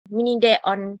meaning that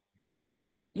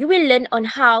you will learn on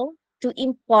how to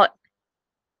import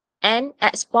and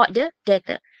export the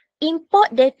data.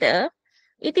 Import data,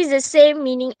 it is the same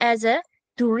meaning as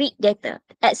to read data.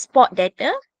 Export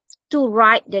data, to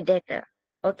write the data.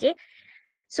 Okay.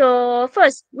 So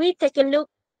first, we take a look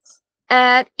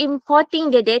at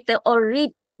importing the data or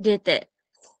read data.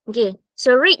 Okay.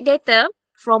 So read data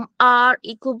from R,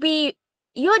 it could be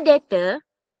your data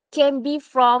can be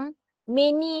from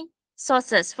many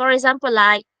sources. For example,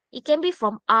 like it can be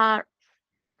from R,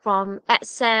 from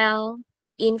Excel,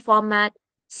 in format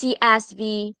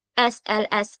CSV,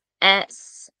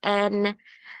 SLSS, and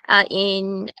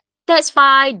in text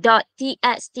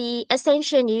file.txt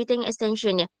extension, using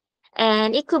extension. Yeah.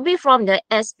 And it could be from the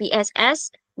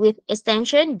SPSS with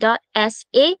extension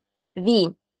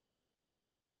 .sav.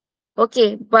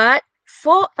 Okay, but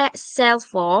for Excel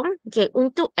form, okay,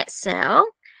 untuk Excel,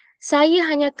 saya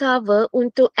hanya cover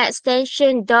untuk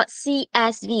extension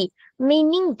 .csv,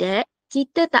 meaning that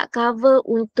kita tak cover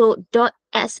untuk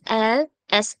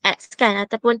 .slss kan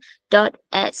ataupun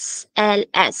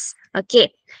 .xls. Okay,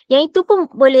 yang itu pun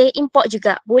boleh import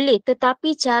juga, boleh,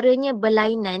 tetapi caranya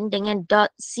berlainan dengan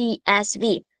 .csv.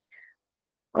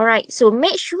 Alright, so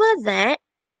make sure that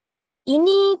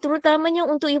ini terutamanya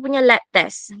untuk you punya lab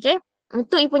test, okay?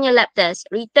 Untuk you punya lab test,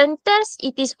 written test,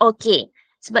 it is okay.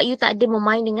 Sebab you tak ada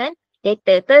bermain dengan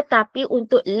data. Tetapi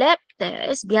untuk lab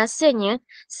test, biasanya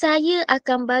saya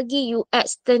akan bagi you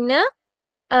external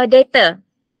data.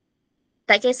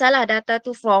 Tak kisahlah data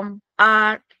tu from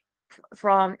R,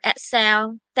 from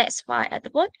Excel, text file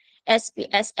ataupun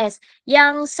SPSS.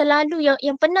 Yang selalu,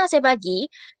 yang pernah saya bagi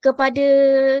kepada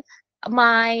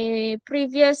my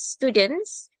previous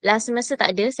students, last semester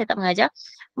tak ada, saya tak mengajar.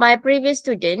 My previous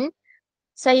student,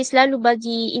 saya selalu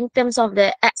bagi in terms of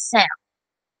the Excel.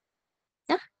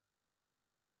 Huh?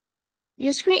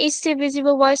 Your screen is still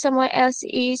visible while somewhere else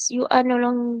is, you are no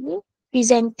longer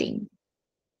presenting.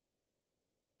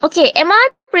 Okay, am I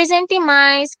presenting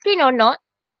my screen or not?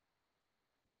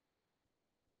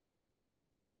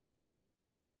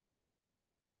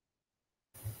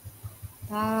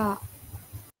 Tak.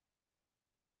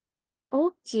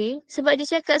 Okay, sebab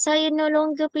dia cakap saya no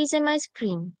longer present my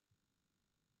screen.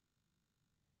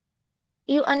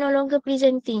 You are no longer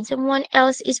presenting. Someone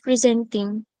else is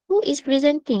presenting. Who is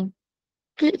presenting?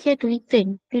 Click here to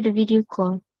return to the video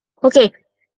call. Okay,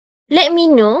 let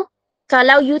me know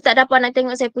kalau you tak dapat nak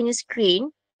tengok saya punya screen.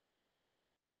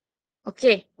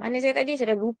 Okay, mana saya tadi?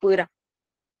 Saya dah lupa dah.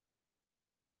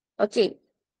 Okay,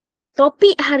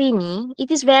 topik hari ni, it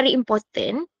is very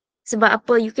important. Sebab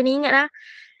apa? You kena ingat lah.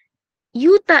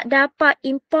 You tak dapat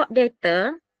import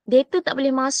data, data tak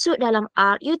boleh masuk dalam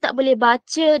R, you tak boleh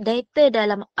baca data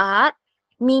dalam R,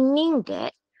 meaning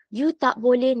that you tak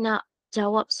boleh nak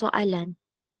jawab soalan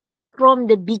from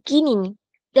the beginning.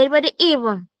 Daripada A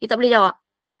pun, you tak boleh jawab.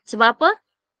 Sebab apa?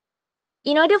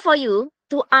 In order for you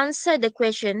to answer the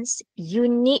questions, you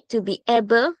need to be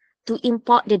able to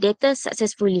import the data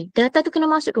successfully. Data tu kena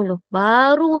masuk dulu.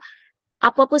 Baru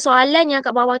apa-apa soalan yang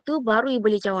kat bawah tu baru you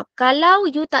boleh jawab. Kalau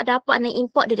you tak dapat nak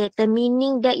import the data,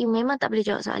 meaning that you memang tak boleh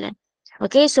jawab soalan.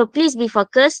 Okay, so please be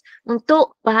focused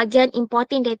untuk bahagian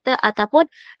importing data ataupun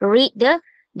read the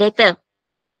data.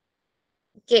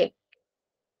 Okay.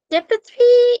 Chapter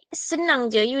 3,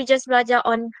 senang je. You just belajar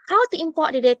on how to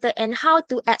import the data and how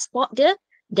to export the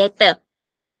data.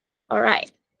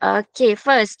 Alright. Okay,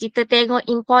 first kita tengok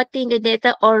importing the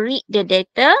data or read the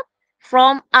data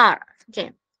from R.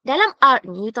 Okay. Dalam R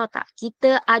ni, you tahu tak,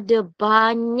 kita ada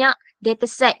banyak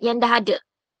dataset yang dah ada.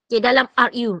 Okay, dalam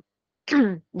RU.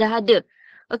 Dah ada.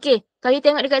 Okay, kalau you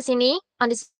tengok dekat sini, on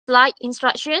the slide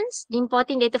instructions,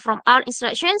 importing data from R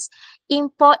instructions,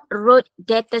 import root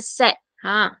dataset.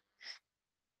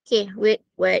 Okay, wait,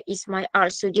 where is my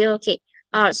R Studio? Okay,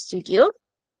 R Studio.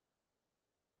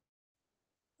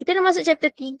 Kita dah masuk chapter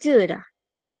 3 dah.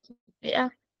 Wait lah.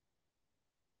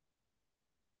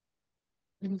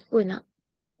 Lupa nak.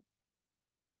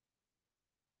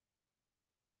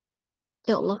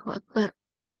 Ya Allah, Akbar.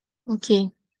 Okay.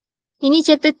 Ini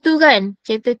chapter 2 kan?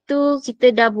 Chapter 2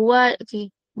 kita dah buat. Okay,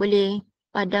 boleh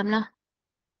padam lah.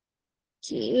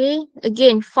 Okay,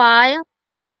 again, file.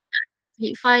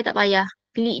 Klik file tak payah.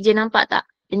 Klik je, nampak tak?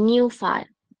 A new file.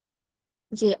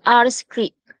 Okay, R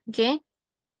script. Okay.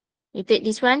 You take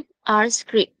this one, R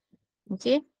script.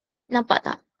 Okay. Nampak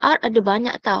tak? R ada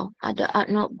banyak tau. Ada R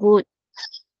notebook,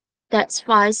 text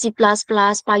file, C++,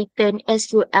 Python,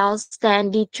 SQL,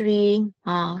 Stan, D3.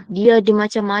 Dia ada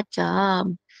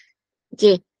macam-macam.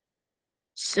 Okay.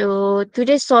 So,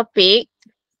 today's topic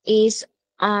is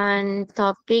on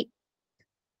topic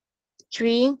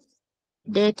 3,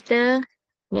 data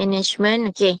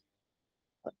management. Okay.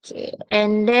 Okay.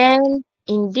 And then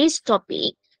in this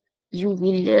topic, you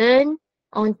will learn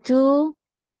on two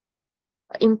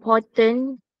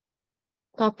important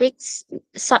topics,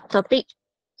 subtopic,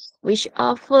 which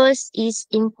are first is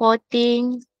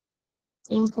importing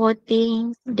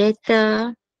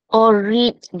data or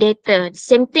read data.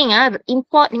 Same thing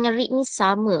import dengan read ni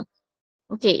sama.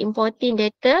 Okay, importing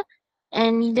data.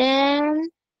 And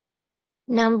then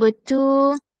number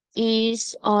two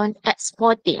is on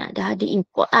exporting. Dah ada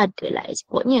import, ada lah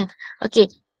exportnya. Okay,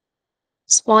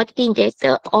 exporting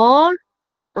data or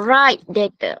write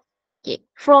data. Okay,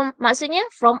 maksudnya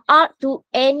from R to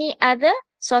any other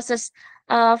sources.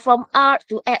 From R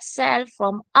to Excel,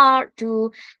 from R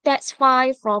to text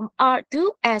file, from R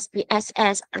to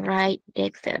SPSS, write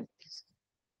data.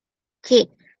 Okay,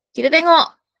 kita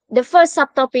tengok the first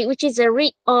subtopic which is a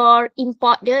read or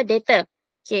import the data.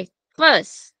 Okay,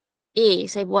 first,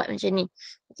 saya buat macam ni.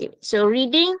 Okay, so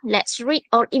reading, let's read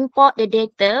or import the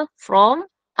data from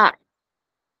R.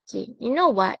 Okay, you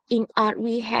know what? In R,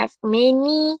 we have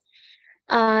many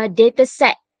data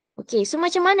set. Okay, so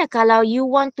macam mana kalau you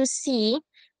want to see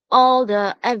all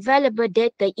the available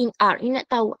data in R? You nak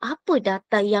tahu apa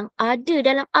data yang ada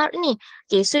dalam R ni?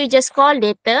 Okay, so you just call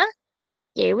data,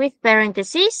 okay, with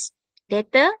parentheses,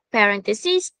 data,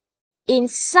 parentheses,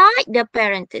 inside the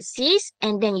parentheses,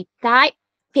 and then you type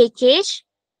package,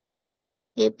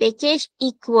 okay, package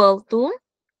equal to,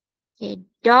 okay,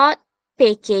 dot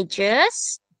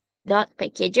packages,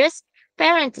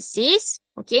 parentheses,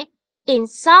 okay,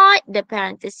 inside the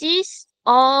parentheses,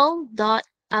 all dot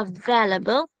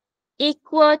available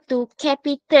equal to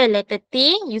capital letter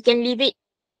T. You can leave it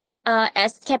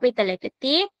as capital letter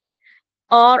T,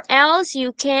 or else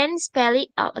you can spell it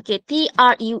out. Okay,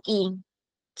 TRUE.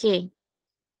 Okay,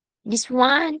 this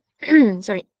one,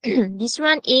 sorry, this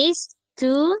one is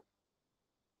to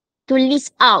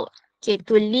list out. Okay,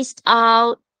 to list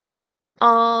out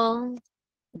all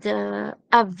the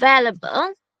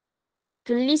available,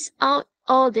 to list out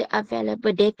all the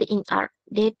available data in R.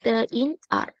 Data in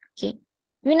R. Okay.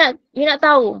 You nak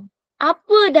tahu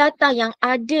apa data yang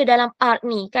ada dalam R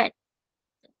ni kan?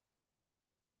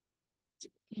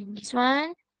 This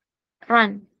one,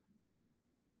 run.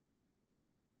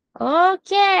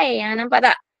 Okay, nampak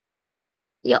tak?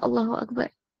 Ya Allahu Akbar.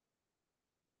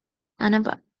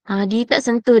 Nampak? Dia tak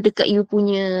sentuh dekat you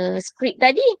punya script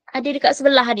tadi. Ada dekat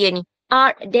sebelah dia ni.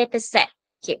 R dataset.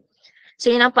 Okay.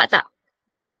 So, you nampak tak?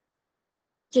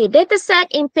 Okay,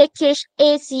 dataset in package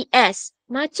ACS.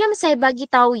 Macam saya bagi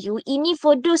tahu you, ini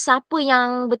for those siapa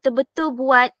yang betul-betul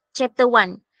buat chapter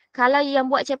 1. Kalau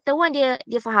yang buat chapter 1,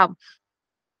 dia faham.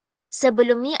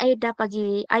 Sebelum ni, I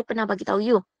pernah bagi tahu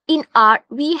you. In R,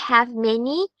 we have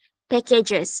many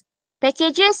packages.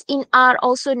 Packages in R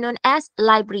also known as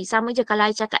library. Sama je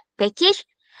kalau I cakap package,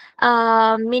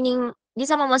 meaning dia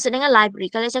sama maksud dengan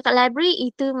library. Kalau I cakap library,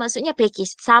 itu maksudnya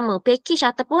package. Sama, package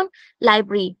ataupun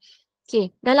library. Okay,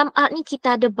 dalam R ni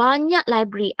kita ada banyak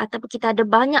library ataupun kita ada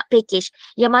banyak package.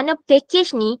 Yang mana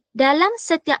package ni, dalam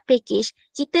setiap package,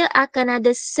 kita akan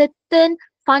ada certain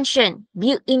function,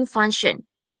 built-in function.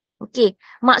 Okay,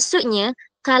 maksudnya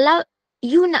kalau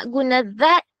you nak guna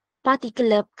that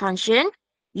particular function,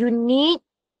 you need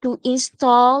to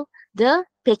install the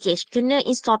package. Kena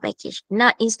install package.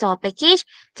 Nak install package,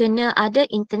 kena ada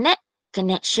internet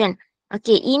connection.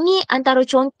 Okay, ini antara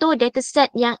contoh dataset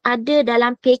yang ada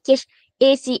dalam package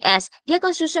ACS. Dia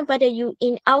akan susun pada you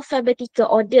in alphabetical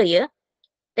order ya.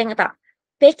 Tengok tak?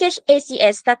 Package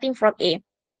ACS starting from A.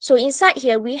 So inside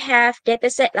here we have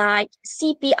dataset like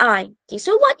CPI. Okay,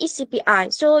 so what is CPI?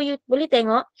 So you boleh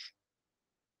tengok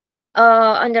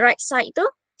on the right side tu,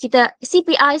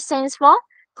 CPI stands for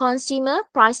Consumer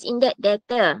Price Index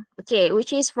Data. Okay,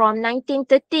 which is from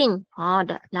 1913.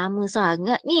 Dah lama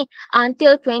sangat ni.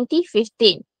 Until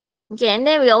 2015. Okay, and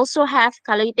then we also have,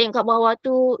 kalau you tengok kat bawah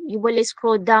tu, you boleh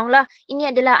scroll down lah.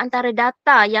 Ini adalah antara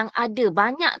data yang ada.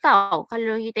 Banyak tau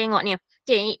kalau you tengok ni.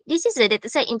 Okay, this is the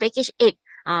dataset in package 8.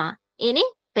 Ini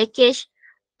package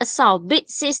assault, bit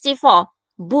 64,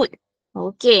 boot.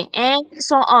 Okay, and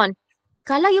so on.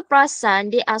 Kalau you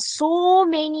perasan, there are so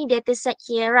many dataset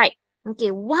here, right?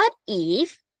 Okay, what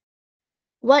if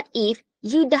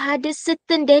you dah ada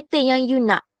certain data yang you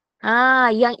nak?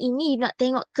 Yang ini you nak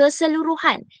tengok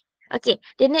keseluruhan. Okay,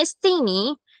 the next thing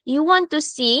ni, you want to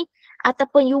see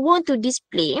ataupun you want to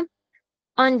display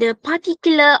on the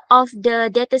particular of the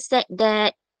dataset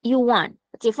that you want.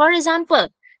 Okay, for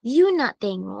example, you nak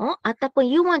tengok ataupun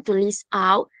you want to list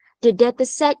out the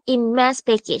dataset in mass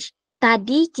package.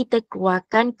 tadi kita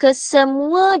keluarkan ke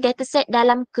semua dataset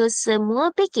dalam ke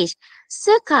semua package.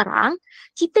 Sekarang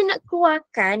kita nak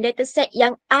keluarkan dataset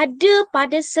yang ada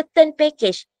pada certain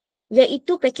package.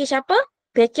 Iaitu package apa?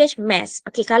 Package mass.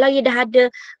 Okay, kalau you dah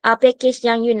ada package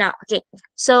yang you nak. Okay,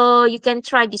 so you can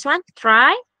try this one.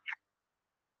 Try.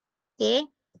 Okay,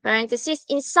 parenthesis,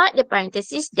 inside the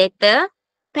parenthesis, data,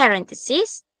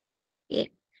 parenthesis. Okay,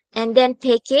 and then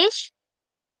package.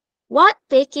 What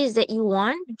package that you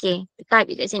want? Okay,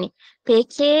 type it kat sini.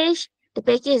 Package, the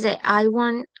package that I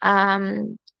want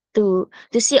to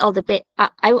see all the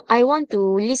I want to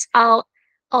list out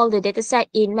all the dataset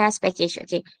in mass package.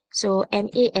 Okay, so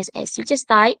MASS. You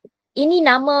just type. Ini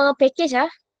nama package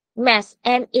mass,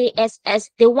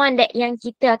 MASS, the one that yang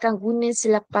kita akan guna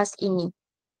selepas ini.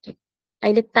 Okay.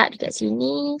 I letak dekat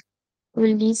sini.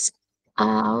 We'll list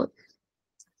out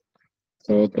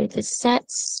the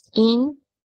datasets in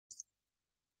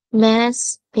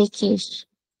mass package.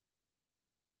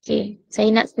 Okay,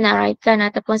 saya nak senaraikan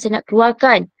ataupun saya nak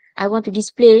keluarkan. I want to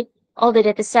display all the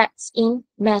datasets in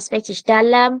mass package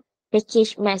dalam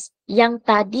package mass. Yang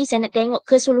tadi saya nak tengok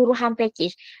keseluruhan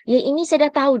package. Yang ini saya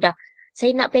dah tahu dah.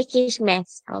 Saya nak package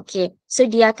mass. Okay, so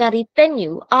dia akan return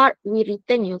you or we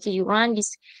return you. Okay, you run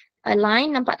this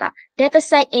line, nampak tak?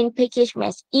 Dataset in package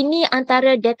mass. Ini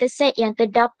antara dataset yang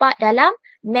terdapat dalam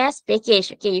mass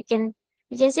package. Okay, you can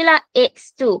see lah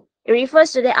X2. It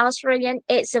refers to the Australian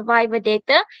AIDS survivor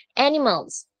data,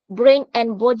 animals, brain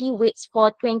and body weights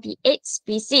for 28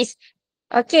 species.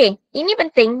 Okay, ini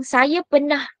penting. Saya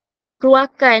pernah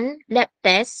keluarkan lab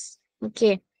test.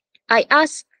 Okay, I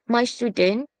ask my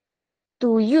student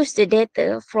to use the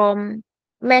data from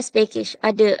mass package.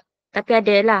 Ada, tapi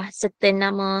adalah certain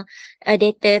nama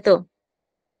data tu.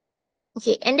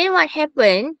 Okay, and then what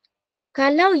happened?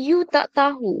 Kalau you tak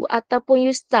tahu ataupun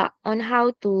you stuck on how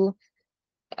to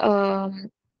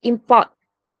import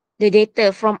the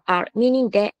data from R, meaning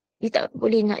that you tak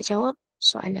boleh nak jawab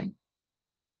soalan.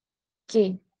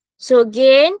 Okay, so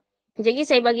again, kejap lagi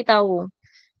saya bagi tahu.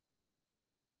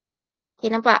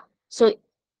 Okay, nampak? So,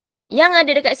 yang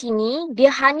ada dekat sini,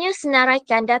 dia hanya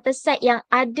senaraikan dataset yang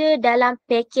ada dalam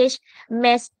package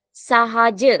mass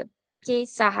sahaja. Okay,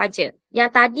 sahaja. Yang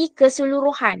tadi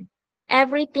keseluruhan.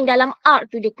 Everything dalam R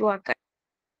tu dia keluarkan.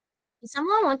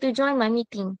 Someone want to join my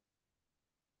meeting?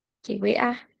 Okay, wait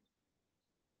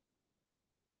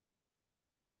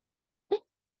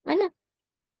mana?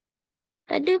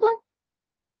 Tak ada pun.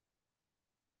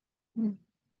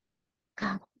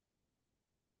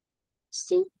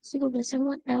 See with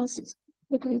someone else is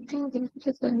think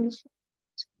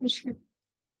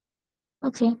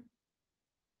okay.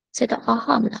 Saya tak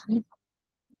faham lah ni.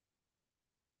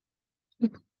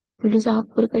 Tulis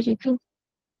apa dekat situ?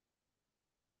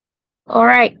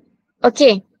 Alright.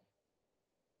 Okay.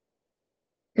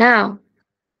 Now.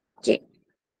 Okay.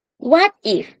 What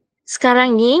if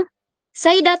sekarang ni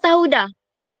saya dah tahu dah.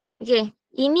 Okay.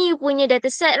 Ini you punya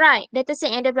dataset, right?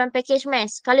 Dataset yang ada dalam package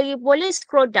mass. Kalau you boleh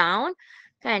scroll down,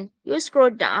 kan? You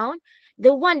scroll down.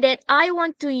 The one that I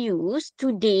want to use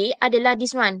today adalah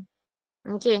this one.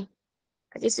 Okay.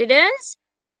 Okay, students.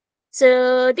 So,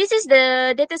 this is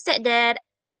the dataset that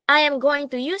I am going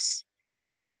to use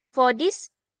for this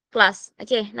class.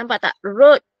 Okay, nampak tak?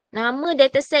 Road. Nama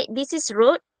dataset, this is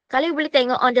road. Kalau you boleh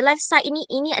tengok on the left side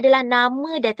ini adalah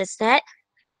nama dataset.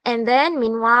 And then,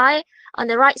 meanwhile, on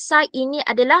the right side, ini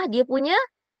adalah dia punya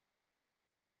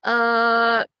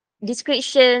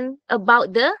description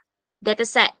about the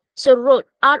dataset. So, road,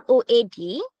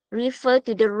 R-O-A-D, refer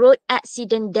to the road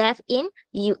accident death in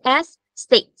US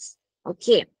states.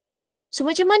 Okay. So,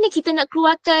 macam mana kita nak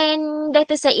keluarkan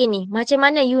dataset ini? Macam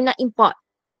mana you nak import?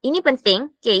 Ini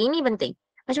penting. Okay, ini penting.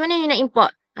 Macam mana you nak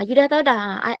import? You dah tahu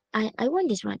dah. I want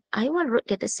this one. I want road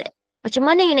dataset. Macam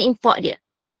mana you nak import dia?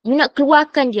 You nak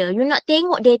keluarkan dia. You nak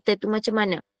tengok data tu macam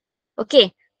mana? Okay,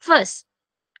 first.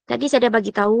 Tadi saya dah bagi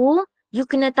tahu. You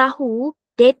kena tahu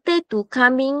data tu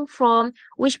coming from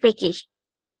which package.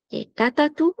 Okay, data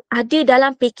tu ada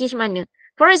dalam package mana?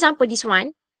 For example, this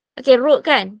one. Okay, road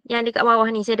kan? Yang dekat bawah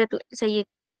ni saya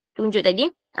tunjuk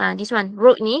tadi. This one,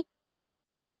 road ni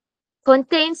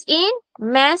contains in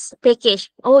mass package.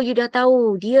 Oh, you dah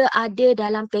tahu. Dia ada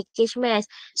dalam package mass.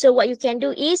 So, what you can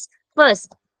do is,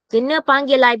 first, kena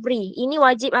panggil library. Ini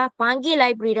wajib panggil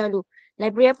library dahulu.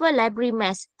 Library apa? Library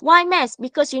mass. Why mass?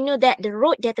 Because you know that the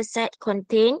road dataset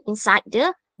contain inside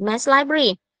the mass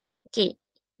library. Okay.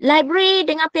 Library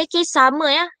dengan package sama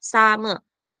ya. Sama.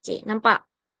 Okay, nampak?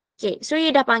 Okay, so you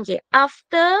dah panggil.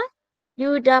 After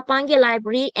you dah panggil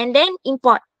library and then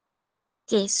import.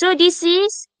 Okay, so this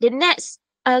is the next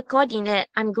coding that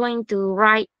I'm going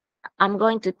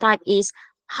to type is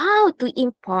how to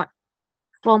import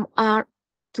from R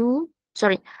to,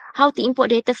 sorry, how to import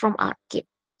data from R. Okay.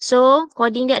 So,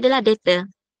 coding dia adalah data.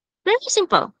 Very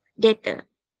simple. Data.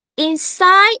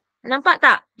 Inside, nampak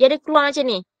tak? Dia ada keluar macam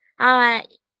ni.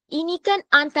 Ini kan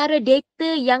antara data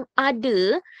yang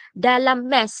ada dalam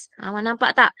mass.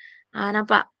 Nampak tak?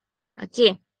 Nampak?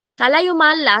 Okay. Kalau you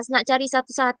malas nak cari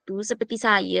satu-satu seperti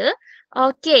saya,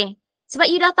 okay. Sebab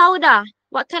you dah tahu dah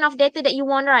what kind of data that you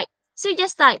want, right? So you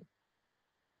just type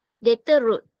data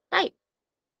root. Type.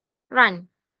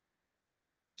 Run.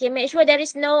 Okay, make sure there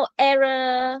is no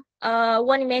error.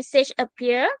 One message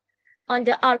appear on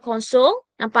the R console.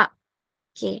 Nampak?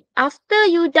 Okay. After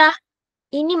you dah,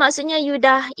 ini maksudnya you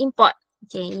dah import.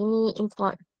 Okay, ini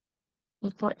import.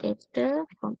 Import data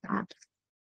from R.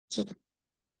 Okay.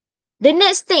 The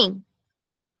next thing,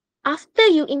 after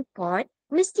you import,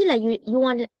 mestilah you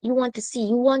want to see,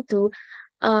 you want to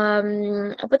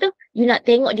you nak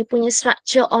tengok dia punya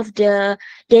structure of the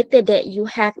data that you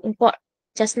have import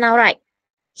just now, right?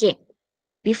 Okay.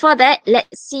 Before that,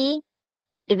 let's see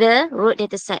the root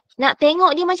data set. Nak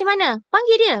tengok dia macam mana?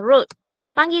 Panggil dia root.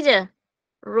 Panggil je.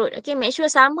 Root. Okay, make sure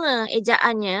sama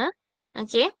ejaannya.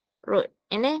 Okay, root.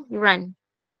 And then you run.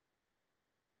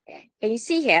 Can you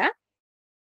see here?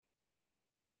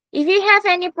 If you have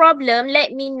any problem,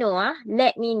 let me know.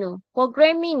 Let me know.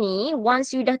 Programming ni,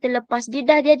 once you dah terlepas, dia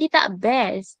dah jadi tak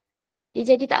best. Dia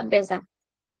jadi tak best lah.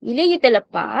 Bila you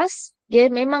terlepas, dia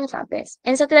memang tak best.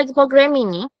 And satu lagi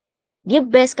programming ni, dia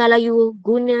best kalau you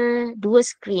guna dua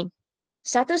screen.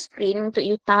 Satu screen untuk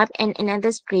you type and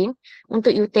another screen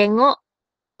untuk you tengok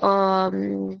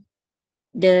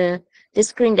the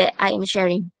screen that I am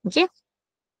sharing. Okay?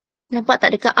 Nampak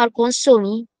tak dekat R console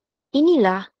ni?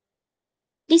 Inilah.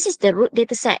 This is the root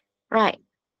data set, right?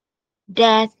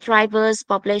 Death, drivers,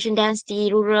 population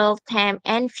density, rural, temp,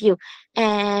 and few.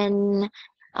 And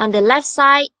on the left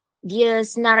side, dia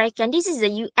senaraikan, this is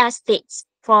the US states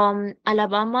from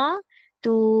Alabama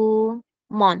to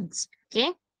Mons.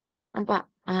 Okay?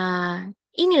 Nampak?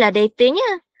 Inilah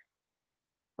datanya.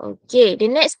 Okay,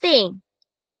 the next thing.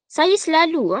 Saya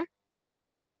selalu,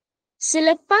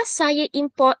 selepas saya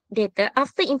import data,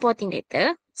 after importing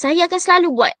data, saya akan selalu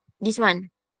buat this one.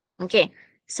 Okay,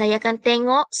 saya akan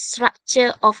tengok structure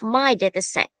of my data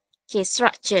set. Okay,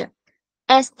 structure.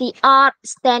 STR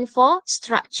stand for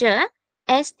structure.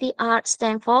 STR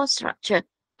stand for structure.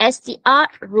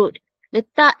 STR root.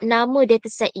 Letak nama data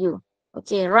set you.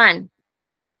 Okay, run.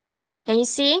 Can you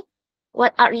see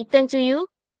what R return to you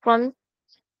from?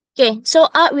 Okay, so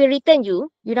R will return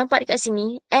you. You nampak dekat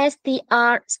sini.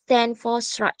 STR stand for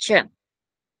structure.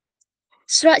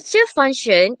 Structure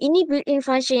function, ini built-in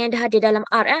function yang dah ada dalam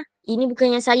R. Ini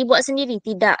bukan yang saya buat sendiri.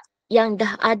 Tidak. Yang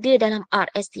dah ada dalam R,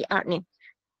 STR ni.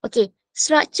 Okay.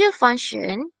 Structure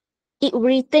function, it will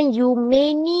return you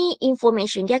many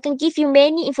information. Dia akan give you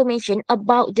many information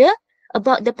about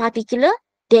the particular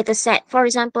data set. For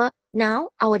example,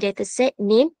 now our data set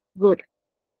name root.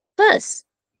 First,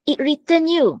 it return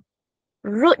you.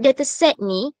 Root data set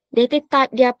ni, data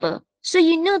type dia apa? So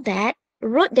you know that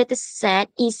root data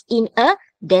set is in a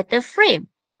data frame.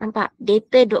 Nampak?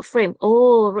 Data.frame.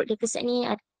 Oh, root data set ni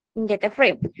in data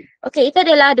frame. Okay, itu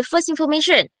adalah the first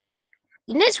information.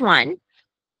 The next one,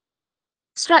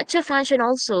 structure function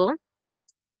also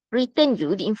return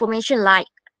you the information like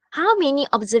how many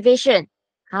observation.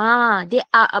 There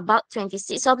are about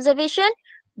 26 observation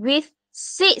with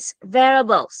 6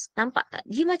 variables. Nampak tak?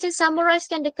 Dia macam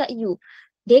summarizekan dekat you.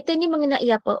 Data ni mengenai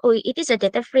apa? Oh, it is a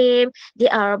data frame. There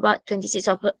are about 26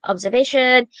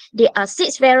 observation. There are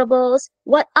 6 variables.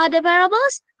 What are the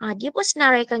variables? Dia pun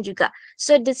senaraikan juga.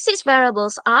 So, the 6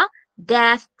 variables are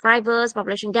death, drivers,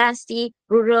 population density,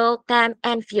 rural, temp,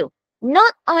 and few.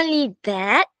 Not only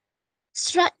that,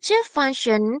 structure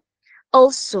function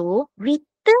also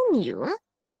return you.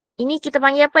 Ini kita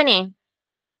panggil apa ni?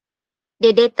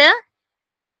 The data.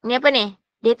 Ini apa ni?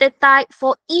 Data type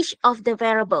for each of the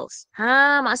variables.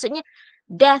 Maksudnya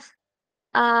death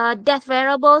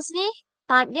variables ni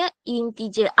type dia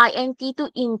integer. int tu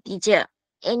integer.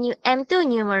 num tu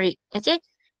numeric. Okay.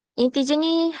 Integer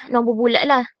ni nombor bulat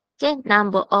lah. Okay.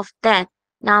 Number of death,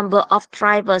 number of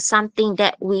drivers, something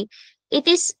that it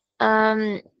is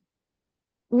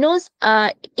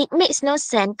it makes no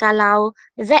sense kalau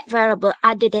that variable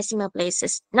ada decimal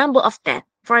places. Number of death.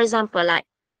 For example, like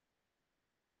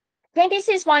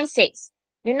 26.6.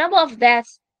 The number of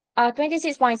deaths are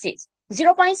 26.6.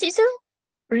 0.6 tu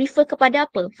refer kepada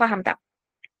apa? Faham tak?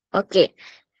 Okay.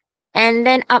 And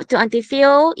then up to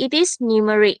anti-fill, it is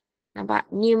numeric. Nampak?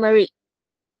 Numeric.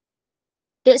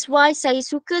 That's why saya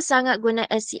suka sangat guna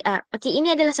SCR. Okay,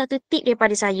 ini adalah satu tip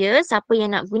daripada saya. Siapa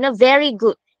yang nak guna, very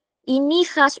good. Ini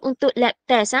khas untuk lab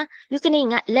test. You kena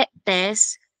ingat lab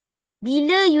test.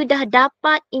 Bila you dah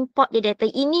dapat import the data,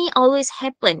 ini always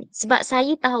happen. Sebab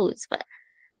saya tahu. Sebab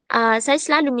saya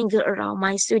selalu mingle around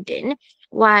my student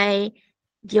why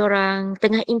diorang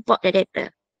tengah import the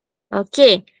data.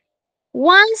 Okay.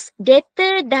 Once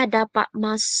data dah dapat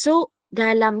masuk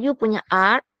dalam you punya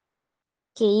art,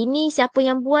 okay, ini siapa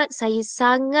yang buat, saya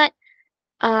sangat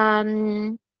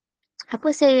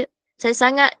saya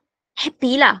sangat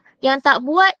happy lah. Yang tak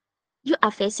buat, you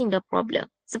are facing the problem.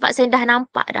 Sebab saya dah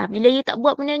nampak dah. Bila you tak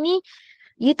buat benda ni,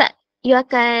 you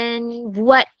akan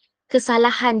buat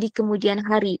kesalahan di kemudian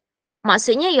hari.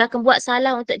 Maksudnya, you akan buat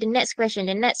salah untuk the next question.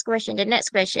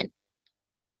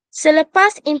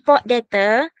 Selepas import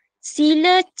data,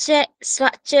 sila check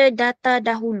structure data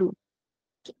dahulu.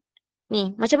 Okay.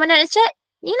 Ni, macam mana nak check?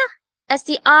 Ni lah.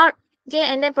 str, okay,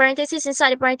 and then parenthesis,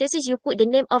 inside the parenthesis, you put the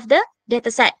name of the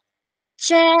dataset.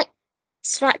 Check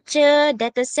structure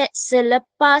dataset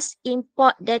selepas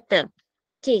import data.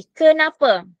 Okay,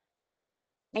 kenapa?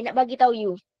 Saya nak bagi tahu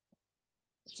you.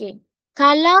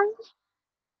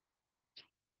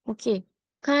 Okay,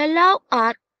 kalau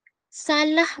art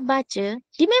salah baca,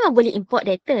 dia memang boleh import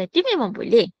data. Dia memang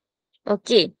boleh.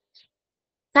 Okay,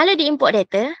 kalau dia import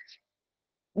data,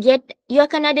 you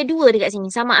akan ada dua dekat sini.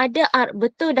 Sama ada art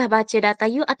betul dah baca data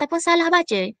you ataupun salah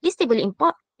baca. Dia still boleh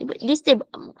import. Dia still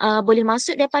boleh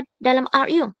masuk dalam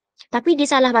art you. Tapi dia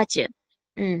salah baca.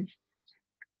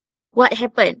 What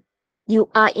happened? You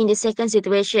are in the second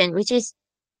situation, which is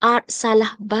art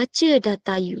salah baca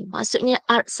data you. Maksudnya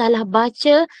art salah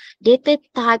baca data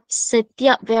type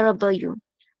setiap variable you.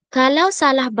 Kalau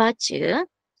salah baca,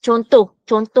 contoh.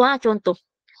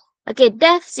 Okay,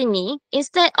 def sini,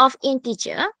 instead of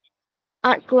integer,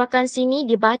 art keluarkan sini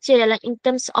dibaca dalam in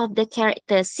terms of the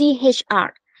character,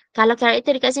 CHR. Kalau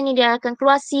character dekat sini, dia akan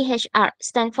keluar CHR,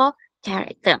 stand for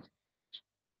character.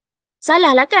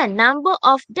 Salah lah kan? Number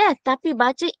of def tapi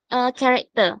baca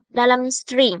character dalam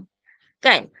string.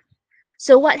 Kan?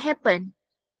 So what happened?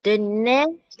 The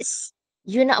next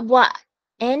you nak buat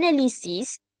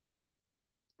analysis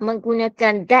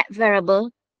menggunakan that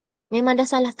variable, memang dah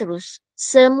salah terus.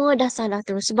 Semua dah salah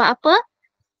terus. Sebab apa?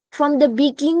 From the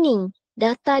beginning,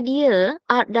 data dia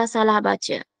art dah salah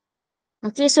baca.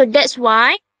 Okay, so that's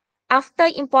why after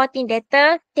importing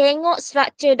data, tengok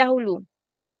structure dahulu.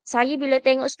 Saya bila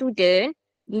tengok student,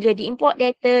 bila diimport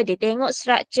data, dia tengok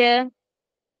structure,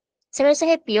 saya rasa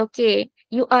happy. Okay,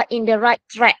 you are in the right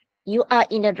track.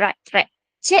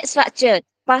 Check structure.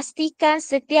 Pastikan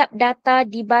setiap data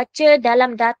dibaca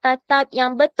dalam data type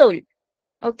yang betul.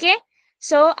 Okay,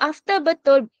 so after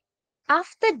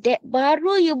that,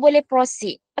 baru you boleh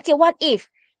proceed. Okay, what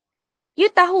if? You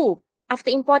tahu,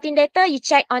 after importing data, you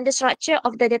check on the structure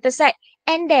of the dataset.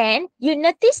 And then, you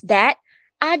notice that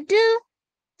ada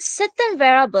certain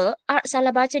variable art salah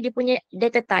baca dia punya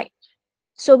data type.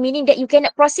 So meaning that you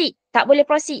cannot proceed. Tak boleh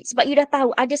proceed sebab you dah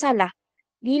tahu ada salah.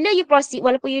 Bila you proceed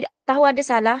walaupun you tahu ada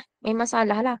salah, memang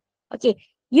salah lah. Okay,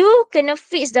 you kena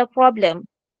fix the problem.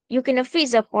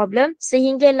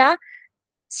 Sehinggalah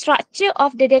structure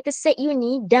of the dataset you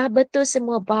ni dah betul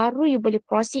semua. Baru you boleh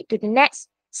proceed to the next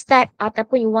step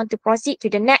ataupun you want to proceed to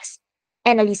the next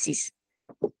analysis.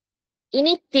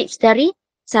 Ini tips dari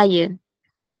saya.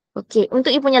 Okay,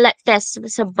 untuk you punya lab test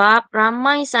sebab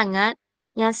ramai sangat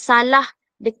yang salah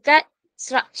dekat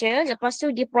structure, lepas tu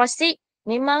dia proceed,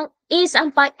 memang A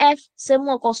sampai F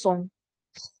semua kosong.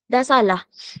 Dah salah.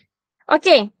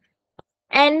 Okay,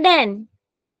 and then,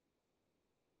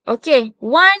 okay,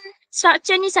 one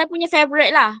structure ni saya punya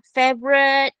favorite lah.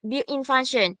 Favorite built-in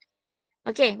function.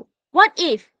 Okay, what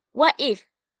if?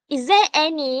 Is there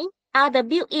any other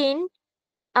built-in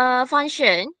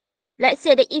function? Let's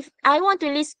say that if I want to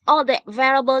list all the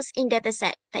variables in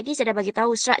dataset, tadi saya dah bagi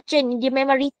tahu structure ni dia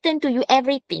memang return to you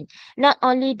everything, not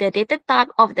only the data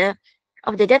type of the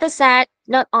dataset,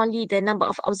 not only the number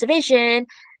of observation,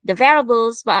 the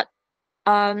variables, but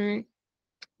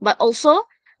also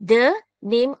the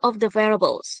name of the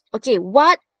variables. Okay,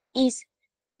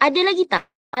 ada lagi tak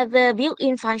other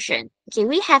built-in function? Okay,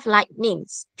 we have like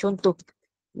names. Contoh,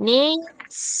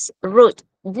 names root.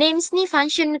 Names ni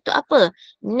function untuk apa?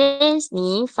 Names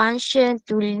ni function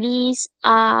to list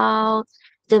out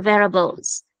the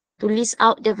variables.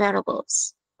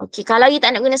 Okay, kalau you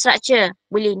tak nak guna structure,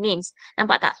 boleh names.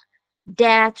 Nampak tak?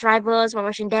 Depth, traverse,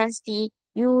 population density,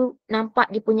 you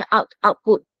nampak dia punya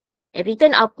output.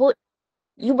 Return output,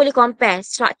 you boleh compare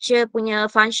structure punya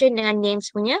function dengan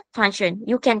names punya function.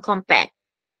 You can compare.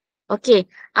 Okay,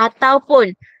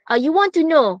 ataupun you want to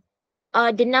know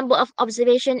the number of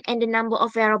observation and the number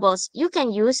of variables. You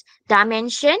can use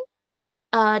dimension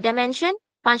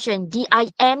function.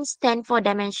 DIM stand for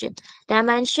dimension.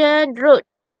 Dimension root.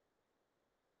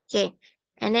 Okay.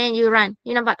 And then you run.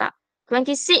 You nampak tak?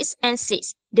 26 and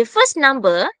 6. The first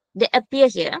number that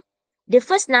appear here, the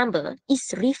first number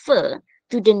is refer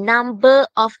to the number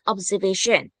of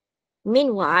observation.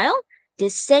 Meanwhile, the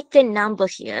second number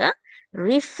here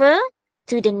refer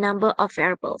to the number of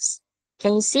variables.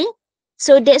 Can you see?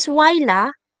 So that's why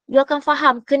lah, you akan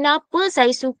faham kenapa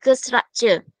saya suka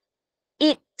structure.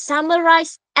 It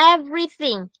summarize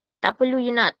everything. Tak perlu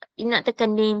you nak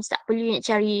tekan names, tak perlu you nak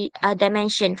cari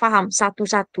dimension. Faham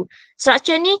satu-satu.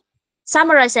 Structure ni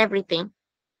summarize everything.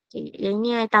 Okay, yang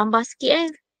ni I tambah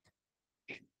sikit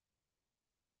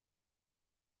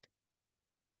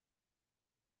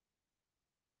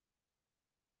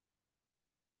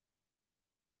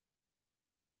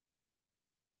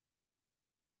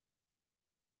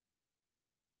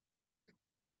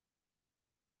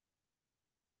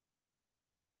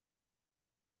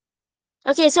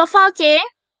Okay, so far okay?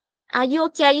 Are you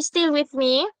okay? Are you still with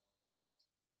me?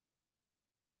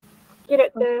 Okay,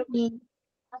 doktor.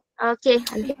 Okay.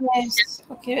 Yes.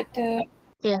 Okay, doktor.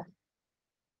 Okay.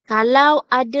 Kalau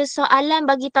ada soalan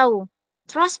bagi tahu.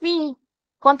 Trust me.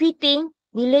 Computing,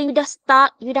 bila you dah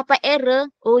start, you dapat error,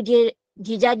 oh dia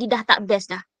jadi dah tak best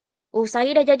dah. Oh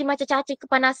saya dah jadi macam cacing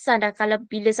kepanasan dah kalau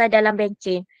bila saya dalam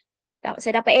banking.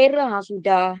 Saya dapat error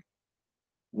sudah.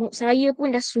 Mood saya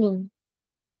pun dah swing.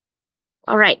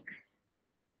 Alright.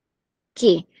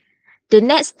 Okay. The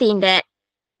next thing that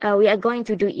we are going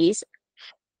to do is,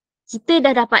 kita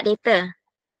dah dapat data.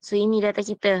 So ini data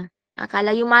kita. Kalau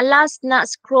you malas nak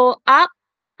scroll up,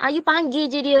 you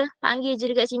panggil je dia. Panggil je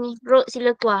dekat sini. Root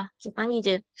sila keluar. Okay, panggil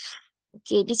je.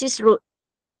 Okay, this is root.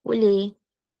 Boleh.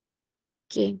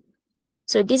 Okay.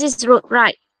 So this is root,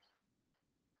 right?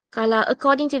 Kalau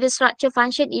according to the structure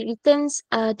function, it returns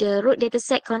the root data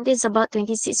set contains about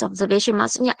 26 observation.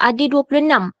 Maksudnya ada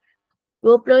 26.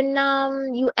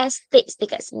 26 US states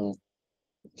dekat sini.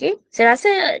 Okay. Saya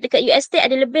rasa dekat US state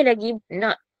ada lebih lagi.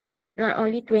 Not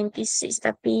only 26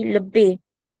 tapi lebih.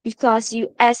 Because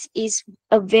US is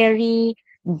a very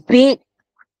big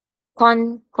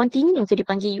continue tu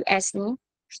dipanggil US ni.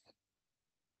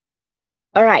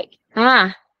 Alright.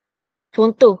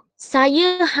 Contoh.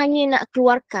 Saya hanya nak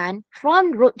keluarkan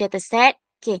from root dataset.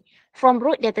 Okay. From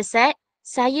root dataset,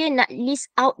 saya nak list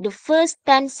out the first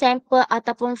 10 sample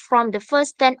ataupun from the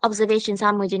first 10 observation.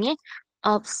 Sama je ni.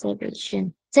 Observation.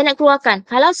 Saya nak keluarkan.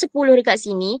 Kalau 10 dekat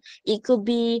sini, it could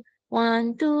be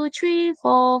 1, 2, 3,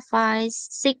 4, 5,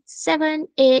 6, 7,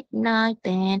 8,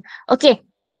 9, 10. Okay.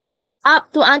 Up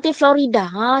to until Florida.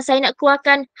 Saya nak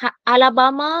keluarkan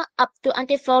Alabama up to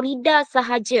until Florida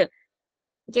sahaja.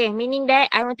 Okay, meaning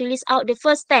that I want to list out the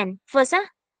first 10. First,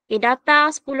 okay, data,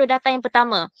 10 data yang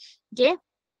pertama. Okay.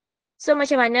 So,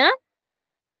 macam mana?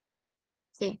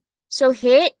 Okay. So,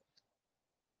 head,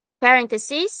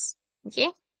 parenthesis.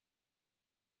 Okay.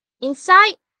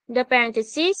 Inside the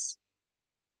parenthesis.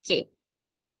 Okay.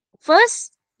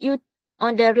 First, you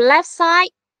on the left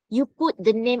side, you put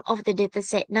the name of the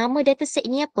dataset. Nama dataset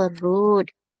ni apa?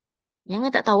 Root. Jangan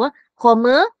tak tahu.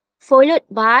 Comma, followed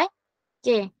by,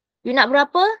 okay. You nak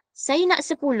berapa? Saya nak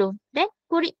 10. Then,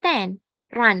 put it 10.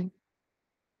 Run.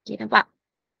 Okay, nampak?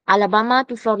 Alabama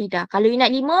to Florida. Kalau you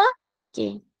nak 5,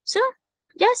 okay. So,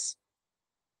 just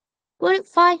put it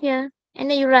 5 here. And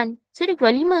then you run. So, dia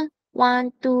keluar 5. 1,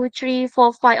 2, 3,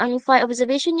 4, 5. Only 5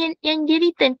 observation yang dia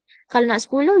return. Kalau nak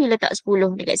 10, you letak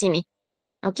 10 dekat sini.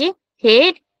 Okay.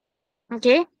 Head.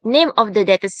 Okay. Name of the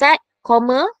dataset.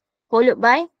 Comma. Followed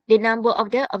by the number of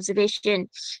the observation.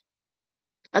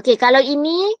 Okay. Kalau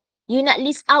ini, you nak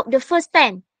list out the first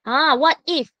 10. What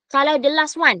if? Kalau the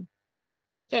last one.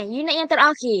 Okay, you nak yang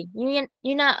terakhir.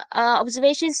 You nak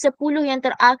observation 10 yang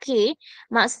terakhir.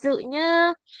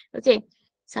 Maksudnya, okay.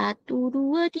 1,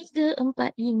 2, 3, 4,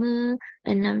 5, 6, 7, 8,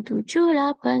 9,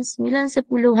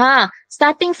 10.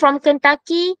 Starting from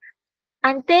Kentucky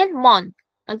until Mont.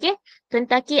 Okay.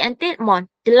 Kentucky until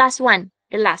Mont. The last one.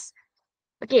 The last.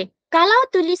 Okay. Kalau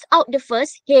to list out the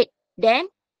first, head. Then,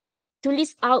 to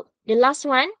list out the last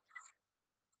one,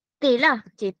 tail lah.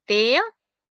 Okay, tail.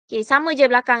 Okay, sama je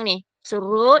belakang ni. So,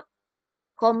 root,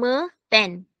 comma,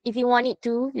 10. If you want it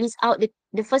to list out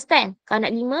the first 10. Kalau nak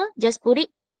 5, just put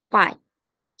it 5.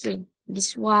 Okay,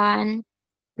 this one,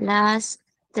 last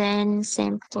 10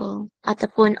 sample.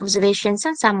 Ataupun observations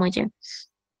sama je.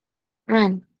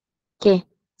 Run. Okay,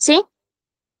 see?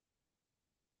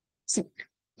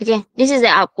 Okay, this is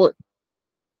the output.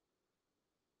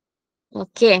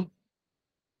 Okay.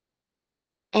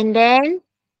 And then,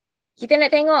 kita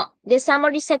nak tengok the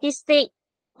summary statistic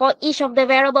for each of the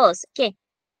variables. Okay.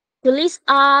 To list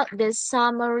out the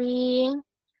summary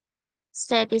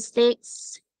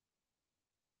statistics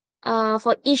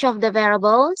for each of the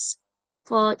variables.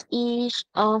 For each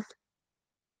of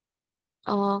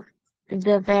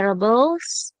the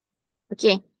variables.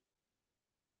 Okay.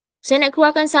 Saya nak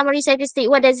keluarkan summary statistic.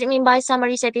 What does it mean by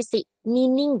summary statistic?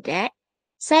 Meaning that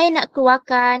saya nak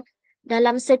keluarkan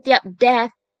dalam setiap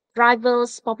death,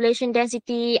 rivals, population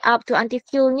density, up to until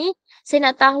fuel ni,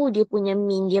 saya nak tahu dia punya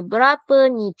mean dia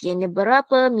berapa, median dia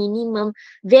berapa, minimum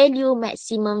value,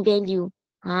 maximum value.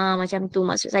 Macam tu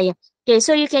maksud saya. Okay,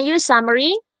 so you can use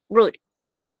summary, root.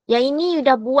 Yang ini you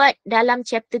dah buat dalam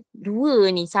chapter 2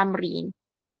 ni, summary ni.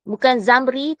 Bukan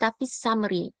summary, tapi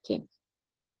summary. Okay.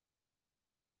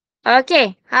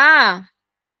 Okay.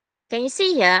 Can you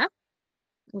see here?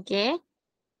 Okay.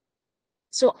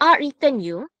 So R return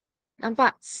you.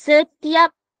 Nampak? Setiap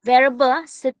variable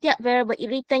it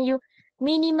return you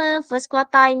minimum, first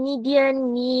quartile,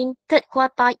 median, mean, third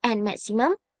quartile and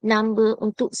maximum number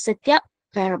untuk setiap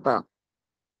variable.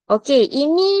 Okay,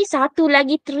 ini satu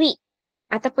lagi trik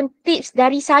ataupun tips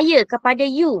dari saya kepada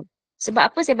you. Sebab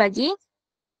apa saya bagi?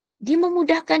 Dia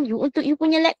memudahkan you untuk you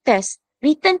punya lab test.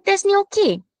 Written test ni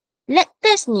okay. Lab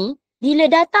test ni, bila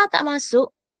data tak masuk,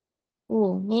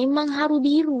 memang haru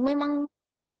biru, memang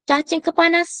cacing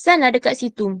kepanasan lah dekat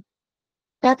situ.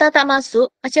 Data tak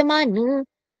masuk, macam mana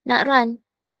nak run?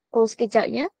 Sekejap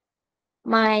ya.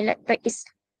 My laptop is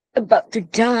about to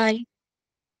die.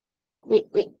 Wait.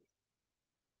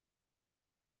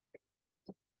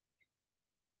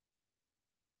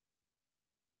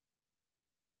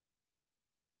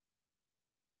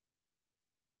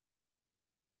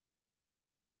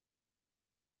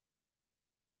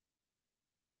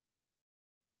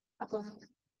 Apa?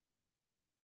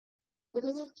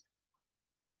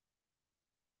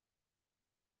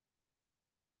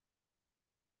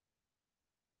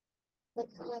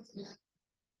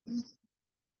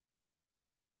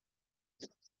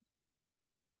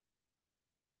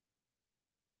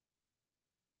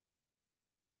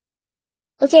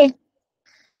 Okay.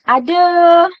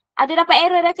 Ada dapat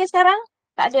error dah ke sekarang?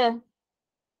 Tak ada.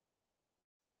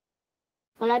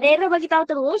 Kalau ada error bagi tahu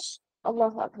terus.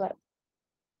 Allahu Akbar.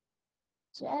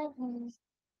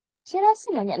 Saya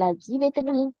rasa banyak lagi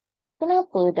battery.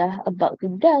 Kenapa dah about to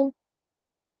die?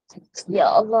 Ya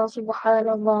Allah,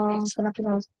 subhanallah.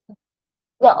 Kenapa?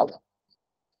 Ya Allah.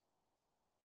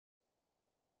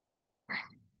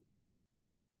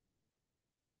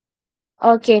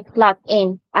 Okay, plug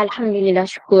in. Alhamdulillah,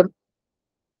 syukur.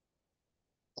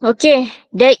 Okay,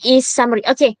 that is summary.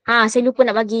 Okay, saya lupa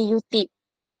nak bagi you tip.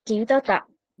 Okay, you tahu tak?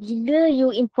 Bila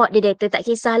you import the data, tak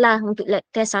kisahlah untuk lab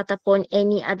test ataupun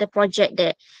any other project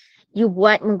that you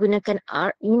buat menggunakan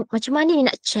R, macam mana you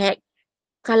nak check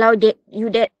kalau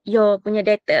your punya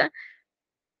data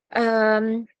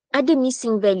ada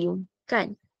missing value,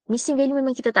 kan? Missing value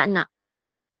memang kita tak nak.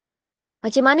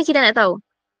 Macam mana kita nak tahu?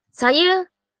 Saya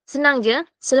senang je,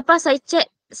 selepas saya check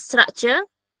structure,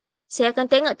 saya akan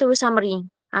tengok terus summary.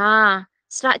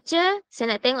 Structure,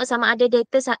 saya nak tengok sama ada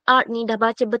data R ni dah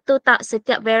baca betul tak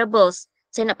setiap variables.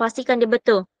 Saya nak pastikan dia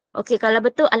betul. Okay, kalau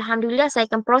betul, Alhamdulillah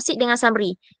saya akan proceed dengan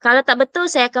summary. Kalau tak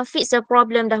betul, saya akan fix the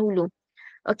problem dahulu.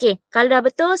 Okay, kalau dah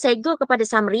betul, saya go kepada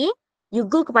summary. You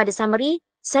go kepada summary,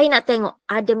 saya nak tengok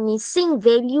ada missing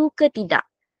value ke tidak.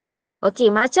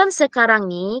 Okay, macam sekarang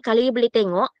ni, kalau you boleh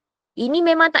tengok, ini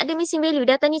memang tak ada missing value.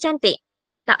 Data ni cantik.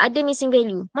 Tak ada missing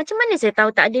value. Macam mana saya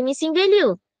tahu tak ada missing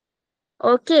value?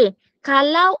 Okay,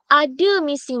 kalau ada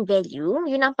missing value,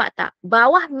 you nampak tak?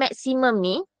 Bawah maksimum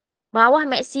ni,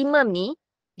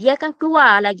 dia akan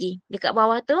keluar lagi. Dekat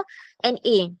bawah tu,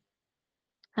 NA.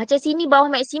 Macam sini bawah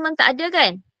maksimum tak ada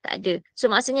kan? Tak ada. So,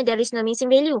 maksudnya there is no missing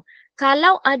value.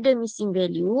 Kalau ada missing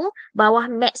value, bawah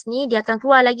max ni dia akan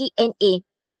keluar lagi NA.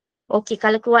 Okay,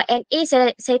 kalau keluar NA,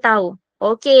 saya tahu.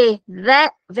 Okay,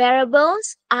 that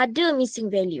variables ada missing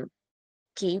value.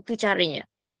 Okay, itu caranya.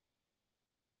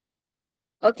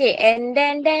 Okay, and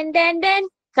then,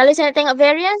 kalau saya nak tengok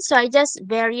variance, so I just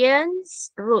variance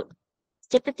root.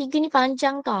 Chapter 3 ni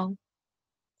panjang tau.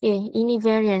 Okay, ini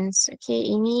variance.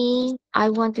 Okay, ini I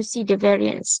want to see the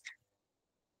variance.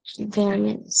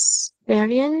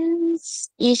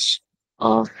 Variance each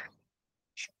of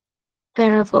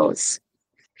variables.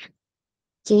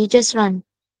 Okay, you just run.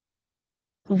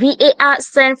 VAR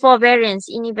stand for variance.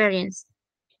 Ini variance.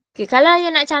 Okay, kalau you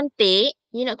nak cantik,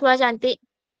 you nak keluar cantik,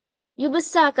 you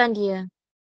besarkan dia.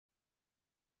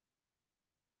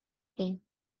 Okay.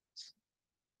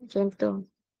 Contoh.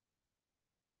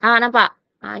 Nampak?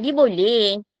 Dia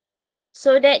boleh.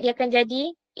 So that dia akan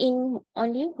jadi in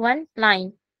only one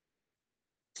line.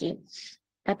 Okay.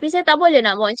 Tapi saya tak boleh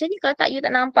nak buat macam ni kalau tak you tak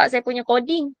nampak saya punya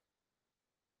coding.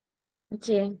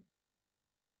 Okay.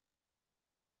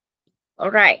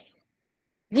 Alright.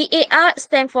 VAR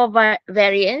stand for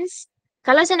variance.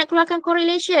 Kalau saya nak keluarkan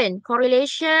correlation.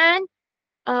 Correlation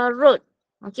root.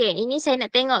 Okay, ini saya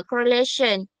nak tengok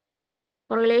correlation.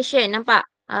 Correlation, nampak?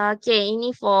 Okay,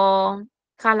 ini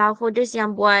kalau for those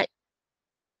yang buat,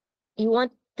 you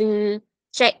want to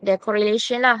check the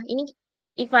correlation lah. Ini,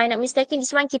 if I not mistaken,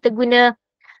 this one kita guna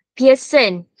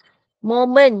Pearson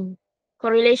moment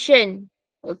correlation.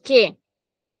 Okay.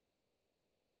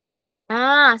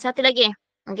 Satu lagi.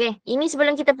 Okay. Ini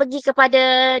sebelum kita pergi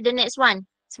kepada the next one.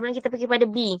 Sebelum kita pergi pada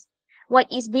B. What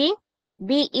is B?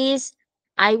 B is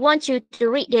I want you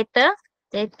to read data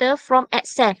from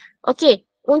Excel. Okay.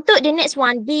 Untuk the next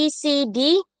one, B, C,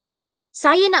 D,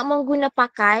 saya nak mengguna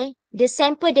pakai the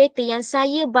sample data yang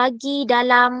saya bagi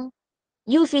dalam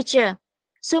U feature.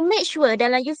 So make sure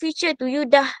dalam U feature tu you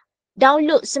dah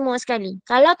download semua sekali.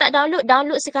 Kalau tak download,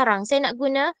 download sekarang. Saya nak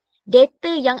guna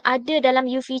data yang ada dalam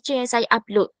U feature yang saya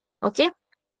upload. Okay.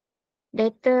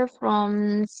 Data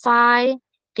from file.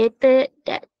 Data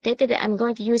that I'm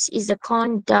going to use is the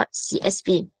con.csv.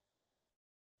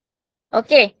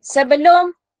 Okay.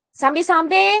 Sebelum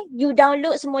sambil-sambil you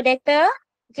download semua data.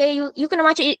 Okay. You kena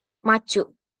macuk.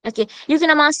 Okay. You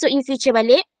kena masuk U feature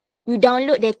balik. You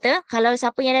download data. Kalau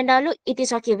siapa yang dah download, it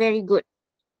is okay. Very good.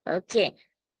 Okay.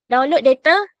 Download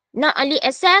data. Not only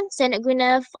Excel, saya nak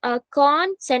guna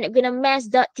con, saya nak guna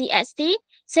maths.txt,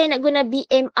 saya nak guna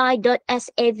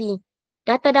bmi.sav.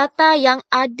 Data-data yang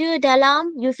ada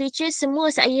dalam U-Feature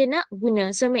semua saya nak guna.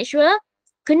 So make sure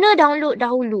kena download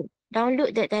dahulu.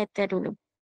 Download that data dulu.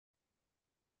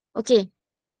 Okay.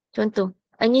 Contoh.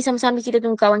 Ini sama-sama kita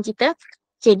tunggu kawan kita.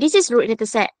 Okay, this is root data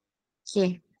set.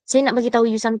 Okay. Saya nak bagi tahu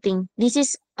you something. This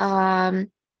is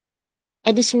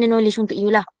additional knowledge untuk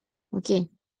you lah. Okay.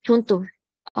 Contoh.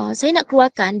 Saya nak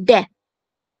keluarkan def.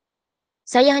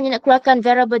 Saya hanya nak keluarkan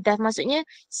variable def. Maksudnya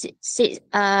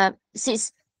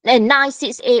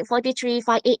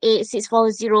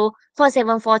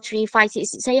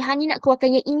 96843588640474356. Saya hanya nak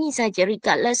keluarkan yang ini saja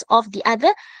regardless of the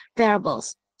other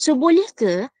variables. So boleh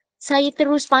ke saya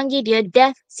terus panggil dia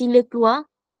def sila keluar?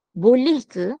 Boleh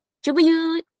ke? Cuba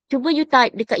you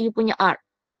type dekat you punya art.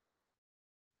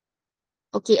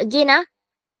 Okay, again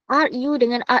art you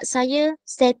dengan art saya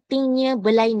settingnya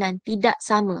berlainan, tidak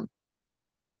sama.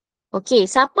 Okay,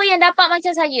 siapa yang dapat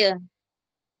macam saya?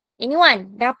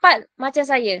 Anyone dapat macam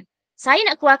saya? Saya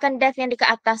nak keluarkan def yang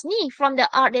dekat atas ni from the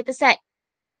art dataset.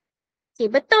 Okay,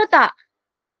 betul tak?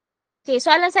 Okay,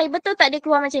 soalan saya, betul tak dia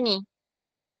keluar macam ni?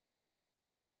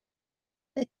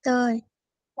 Betul.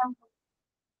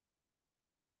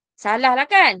 Salah lah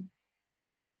kan?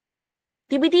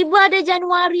 Tiba-tiba ada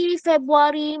Januari,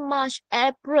 Februari, March,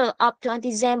 April up to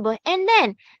until December. And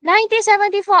then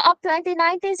 1974 up to until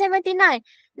 1979.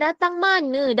 Datang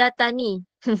mana data ni?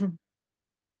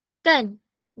 Kan?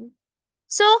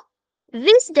 So,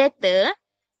 this data,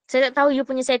 saya tak tahu you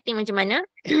punya setting macam mana.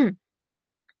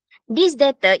 This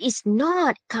data is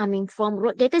not coming from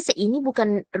root dataset. Ini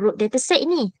bukan root dataset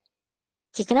ni.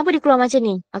 Okay, kenapa dia keluar macam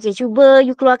ni? Okay, cuba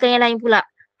you keluarkan yang lain pula.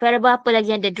 Variable apa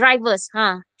lagi yang ada? Drivers.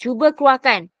 Cuba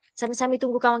keluarkan. Sambil-sambil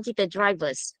tunggu kawan kita.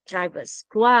 Drivers.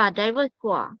 Keluar. Drivers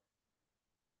keluar.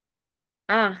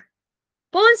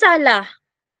 Pun salah.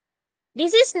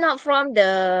 This is not from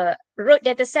the root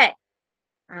dataset.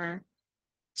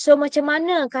 So macam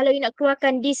mana kalau you nak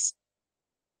keluarkan this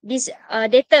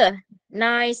data?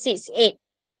 968.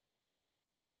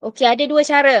 Okay, ada dua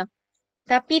cara.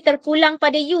 Tapi terpulang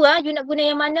pada you you nak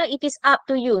guna yang mana? It is up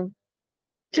to you.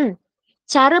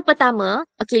 Cara pertama,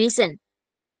 okay listen.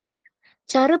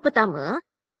 Cara pertama,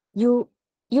 you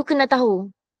kena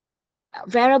tahu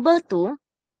variable tu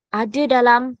ada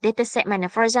dalam dataset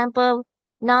mana. For example,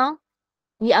 now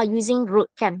we are using root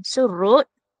kan. So root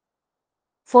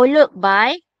followed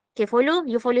by, okay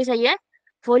you follow saya.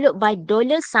 Followed by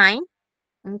 $sign.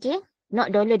 Okay,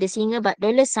 not dollar the singa but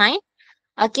 $sign.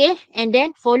 Okay, and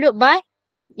then followed by,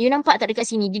 you nampak tak dekat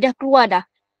sini? Dia dah keluar dah.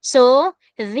 So,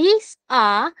 these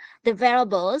are the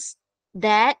variables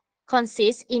that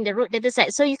consist in the root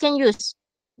dataset. So, you can use.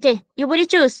 Okay, you boleh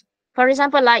choose. For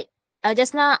example, like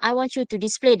just now, I want you to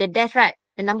display the def, right?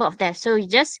 The number of def. So, you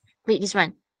just click this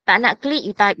one. Tak nak klik,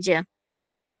 you type je.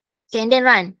 Okay, and then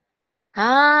run.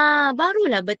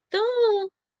 Barulah betul.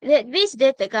 This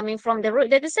data coming from the root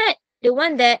dataset. The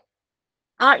one that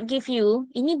art give you,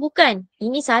 ini bukan.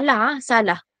 Ini salah.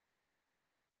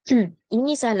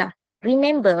 Ini salah.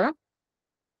 Remember,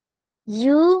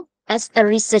 you as a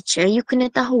researcher, you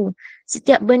kena tahu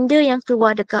setiap benda yang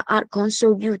keluar dekat art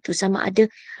console you tu sama ada,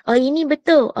 ini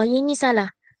betul, ini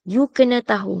salah. You kena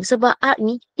tahu. Sebab art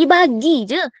ni, dibagi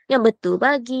je. Yang betul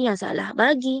bagi, yang salah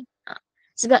bagi.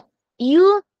 Sebab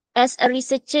you As a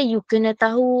researcher, you kena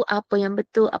tahu apa yang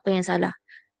betul, apa yang salah.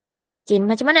 Okay,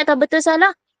 macam mana nak tahu betul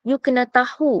salah? You kena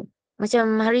tahu.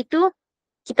 Macam hari tu,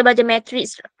 kita belajar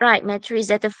matrix, right? Matrix,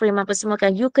 data frame, apa semua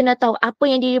kan. You kena tahu apa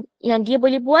yang dia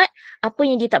boleh buat, apa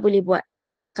yang dia tak boleh buat.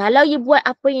 Kalau you buat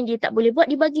apa yang dia tak boleh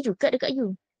buat, dia bagi juga dekat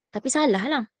you. Tapi salah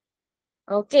lah.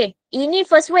 Okay, ini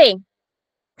first way.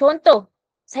 Contoh,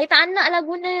 saya tak nak lah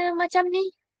guna macam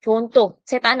ni. Contoh,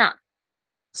 saya tak nak.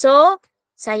 So,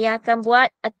 saya akan buat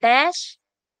attach.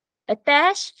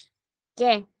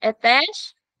 Okay,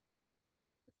 attach.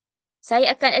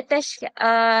 Saya akan attach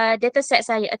dataset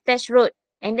saya, attach root.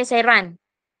 And then saya run.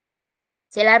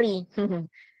 Saya lari.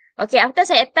 Okay, after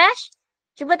saya attach,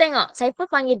 cuba tengok. Saya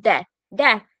pun panggil def.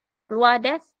 Def. Keluar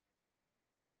def.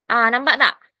 Nampak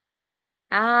tak?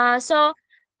 So,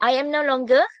 I am no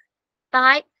longer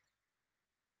type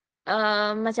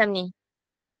macam ni.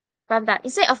 Faham tak?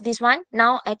 Instead of this one,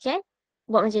 now I can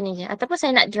buat macam ni je. Ataupun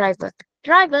saya nak driver.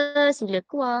 Driver, sila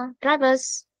keluar.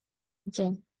 Drivers.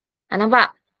 Okay.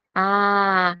 Nampak?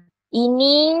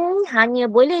 Ini hanya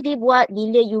boleh dibuat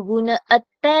bila you guna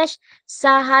attach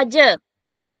sahaja.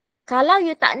 Kalau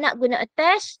you tak nak guna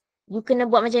attach, you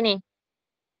kena buat macam ni.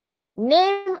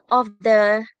 Name of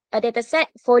the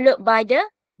dataset followed by the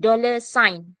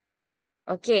 $sign.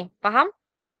 Okay, faham?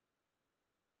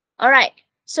 Alright.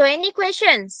 So any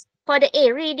questions for the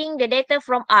A, reading the data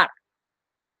from R?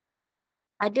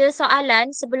 Ada soalan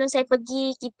sebelum saya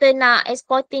pergi, kita nak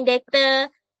exporting data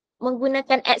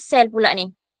menggunakan Excel pula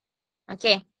ni.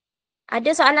 Okay.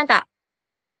 Ada soalan tak?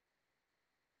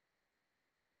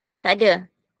 Tak ada.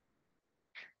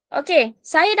 Okay.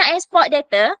 Saya nak export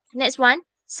data. Next one.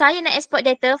 Saya nak export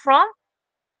data from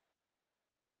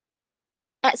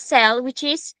Excel, which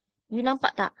is, you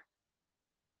nampak tak?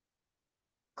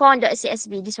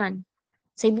 con.csv, this one.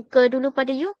 Saya buka dulu pada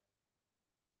you.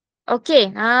 Okay.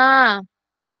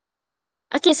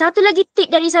 Okay, satu lagi tip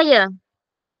dari saya.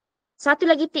 Satu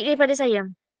lagi tip daripada saya.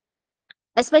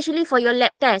 Especially for your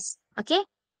lab test. Okay?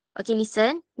 Okay,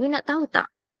 listen. You nak tahu tak?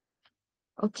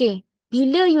 Okay.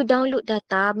 Bila you download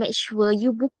data, make sure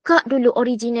you buka dulu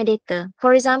original data.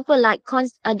 For example, like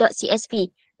cons.csv.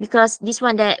 Because this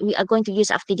one that we are going to use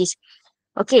after this.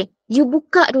 Okay. You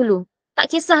buka dulu. Tak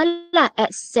kisahlah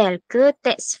Excel ke,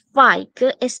 text file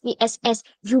ke, SPSS.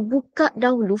 You buka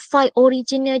dahulu file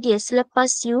original dia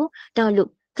selepas you download.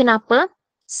 Kenapa?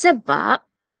 Sebab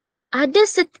ada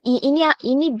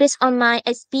ini based on my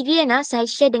experience saya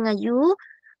share dengan you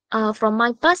from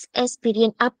my past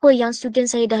experience apa yang student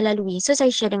saya dah lalui. So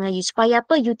saya share dengan you supaya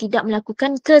apa you tidak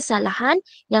melakukan kesalahan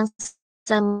yang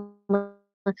sama.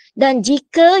 Dan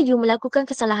jika you melakukan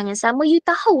kesalahan yang sama, you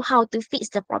tahu how to fix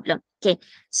the problem. Okay,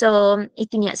 so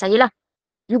itu niat saya lah.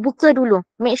 You buka dulu.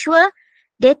 Make sure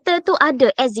data tu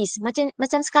ada, exist.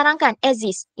 Macam sekarang kan,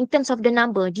 exist in terms of the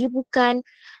number. Dia bukan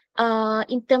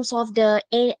in terms of the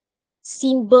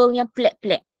simbol yang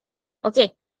pelik-pelik.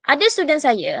 Okay, ada student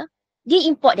saya, dia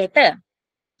import data.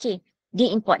 Okay, dia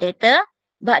import data,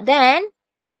 but then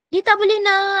dia tak boleh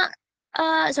nak,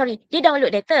 dia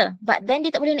download data, but then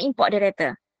dia tak boleh nak import the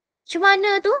data. Macam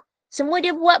mana tu? Semua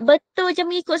dia buat betul je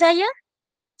mengikut saya.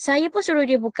 Saya pun suruh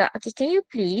dia buka. Okay, can you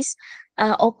please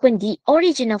open the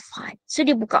original file? So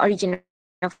dia buka original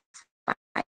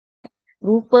file.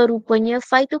 Rupa-rupanya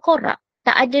file tu korak.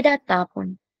 Tak ada data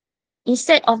pun.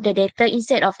 Instead of the data,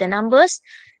 instead of the numbers,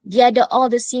 dia ada all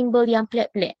the symbol yang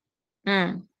pelik-pelik.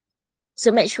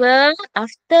 So make sure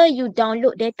after you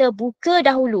download data, buka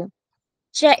dahulu.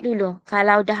 Check dulu.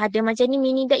 Kalau dah ada macam ni,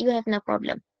 meaning that you have no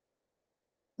problem.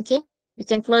 Okay, you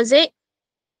can close it.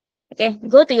 Okay,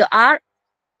 go to your R.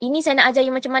 Ini saya nak ajar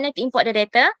you macam mana to import the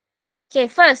data. Okay,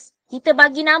 first, kita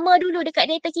bagi nama dulu dekat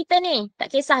data kita ni. Tak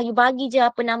kisah, you bagi je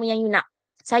apa nama yang you nak.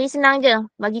 Saya senang je,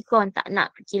 bagi con, tak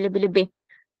nak fikir lebih-lebih.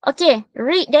 Okay,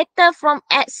 read data from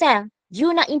Excel. You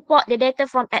nak import the data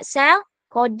from Excel,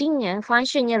 codingnya,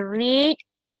 functionnya read.csv.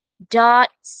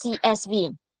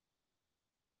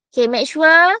 Okay, make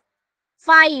sure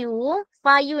file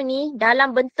you ni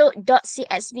dalam bentuk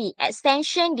 .csv.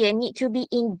 Extension dia need to be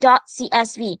in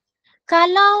 .csv.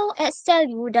 Kalau Excel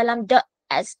you dalam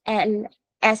 .xls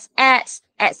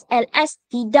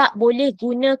tidak boleh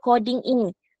guna coding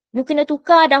ini. You kena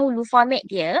tukar dahulu format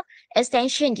dia,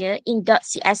 extension dia in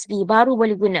 .csv baru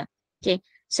boleh guna. Okay,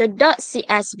 so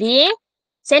 .csv,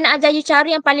 saya nak ajar you cara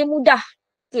yang paling mudah.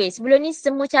 Okay, sebelum ni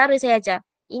semua cara saya ajar.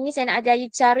 Ini saya nak ajar you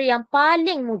cara yang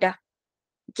paling mudah.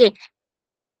 Okay,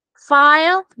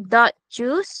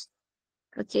 file.choose,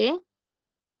 okay,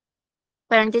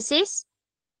 parenthesis,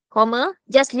 comma,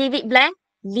 just leave it blank,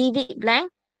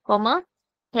 comma,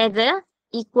 header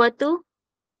equal to,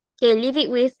 okay, leave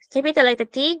it with capital letter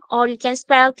T, or you can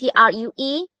spell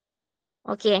TRUE,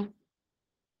 Okay.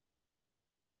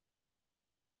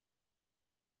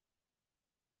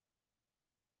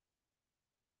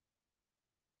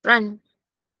 Run.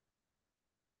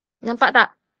 Nampak tak?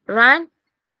 Run.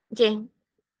 Okay.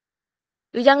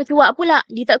 You jangan cuak pula.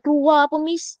 Dia tak keluar pun,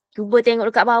 Miss. Cuba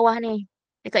tengok dekat bawah ni.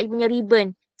 Dekat you punya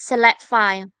ribbon. Select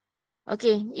file.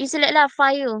 Okay. You select lah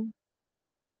file you.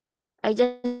 I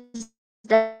just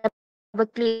double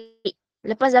click.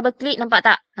 Lepas double click, nampak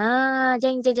tak?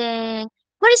 Jeng, jeng, jeng.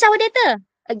 What is our data?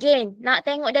 Again, nak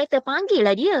tengok data, panggil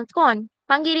lah dia. Con.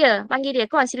 Panggil dia. Panggil dia.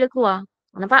 Con, sila keluar.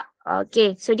 Nampak?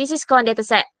 Okay. So, this is con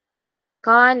dataset.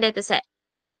 Con dataset.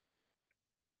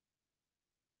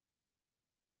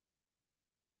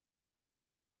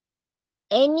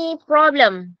 Any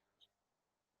problem?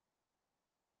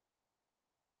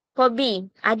 For B.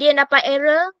 Ada yang dapat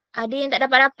error? Ada yang tak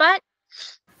dapat-dapat?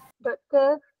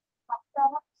 Doktor,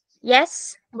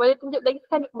 Yes? boleh tunjuk lagi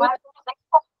sekali ke?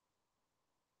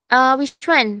 Which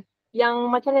one? Yang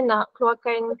macam mana nak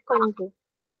keluarkan coin tu?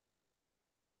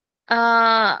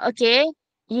 Okay.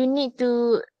 You need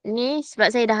to ni sebab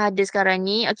saya dah ada sekarang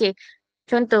ni. Okay.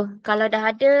 Contoh, kalau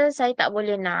dah ada, saya tak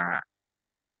boleh nak.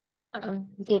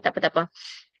 Okay, tak apa, tak apa.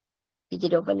 Dia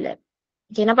jadi overlap.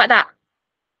 Okay, nampak tak?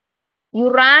 You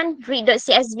run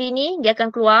read.csv ni, dia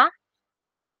akan keluar.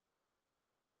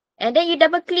 And then you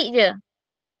double click je.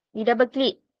 You double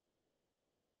click.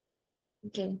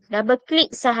 Okay, double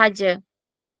click sahaja.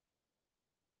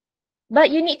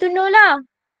 But you need to know lah.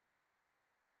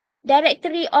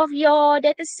 Directory of your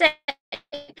dataset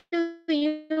tu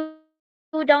you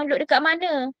download dekat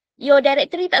mana? Your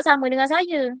directory tak sama dengan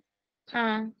saya.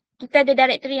 Kita ada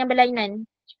directory yang berlainan.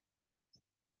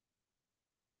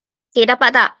 Okay, dapat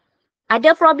tak?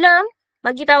 Ada problem?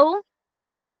 Bagi tahu.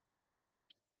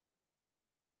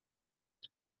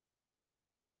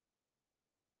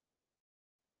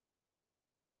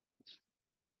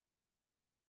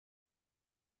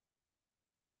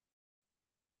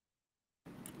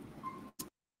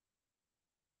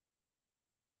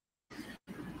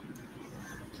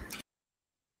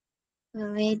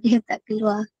 Dia tak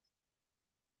keluar.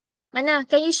 Mana?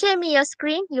 Can you share me your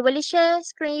screen? You boleh share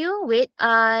screen you? Wait,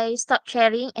 I stop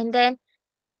sharing and then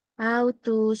how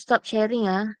to stop sharing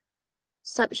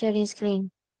Stop sharing screen.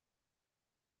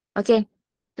 Okay.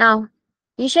 Now,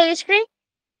 you share your screen?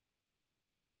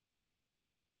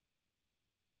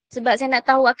 Sebab saya nak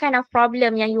tahu what kind of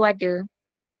problem yang you ada.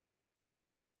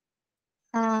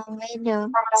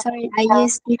 Madam, sorry, I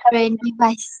use different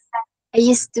device. I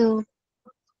used to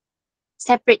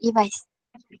separate device.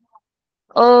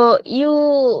 Oh, you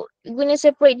guna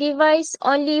separate device,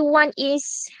 only one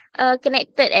is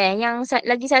connected Yang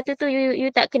lagi satu tu you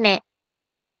tak connect.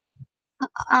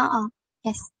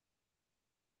 Yes.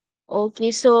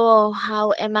 Okay, so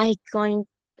how am I going?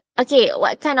 Okay,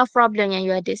 what kind of problem yang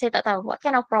you ada? Saya tak tahu. What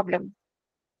kind of problem?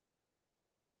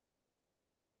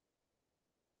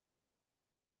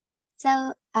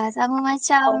 So, sama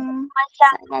macam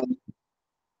soalan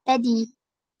tadi.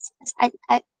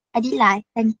 Adila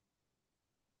tadi.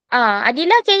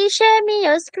 Adila, can you share me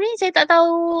your screen? Saya tak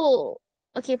tahu.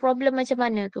 Okay, problem macam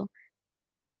mana tu?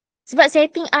 Sebab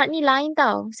setting art ni lain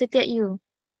tau, setiap you.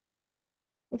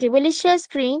 Okay, boleh share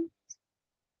screen?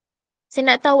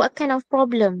 Saya nak tahu what kind of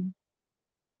problem.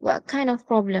 What kind of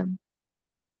problem?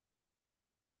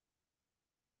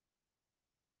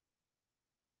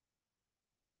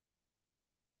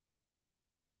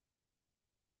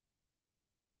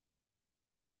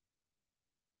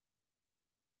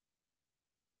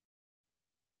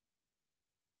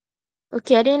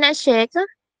 Okay, ada yang nak share ke?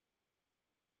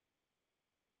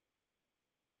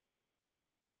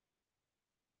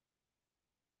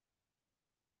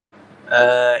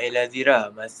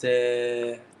 Elazira, masa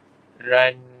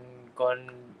run con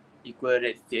equal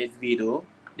red CSV tu,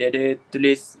 dia ada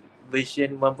tulis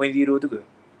version 1.0 tu ke?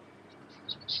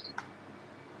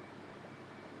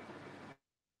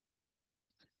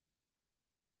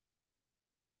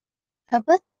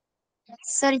 Apa?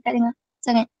 Sorry, tak dengar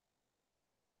sangat.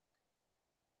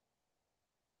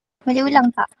 Boleh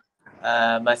ulang tak?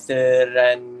 Masa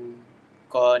run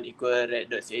con equal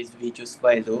red.csv choose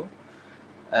file tu,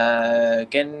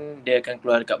 kan dia akan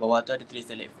keluar dekat bawah tu ada tulis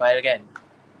select file kan?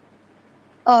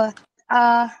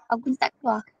 Aku tak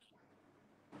keluar.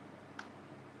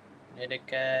 Dia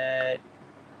dekat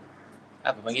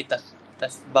apa panggil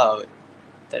taskbar kot.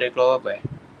 Tak ada keluar apa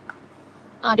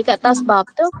Dekat taskbar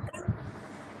tu.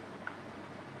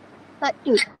 Tak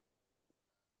tu.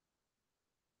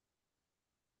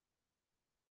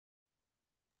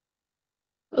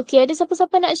 Okay, ada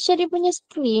siapa-siapa nak share dia punya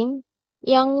screen?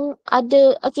 Yang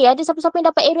ada, okay, ada siapa-siapa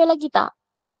yang dapat error lagi tak?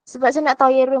 Sebab saya nak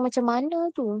tahu error macam mana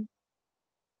tu.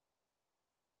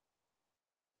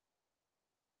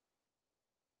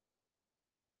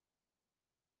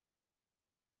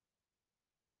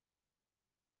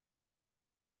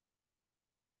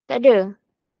 Tak ada.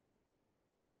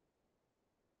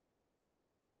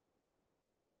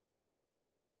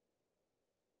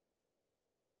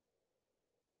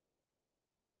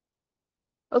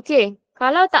 Okay,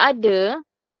 kalau tak ada,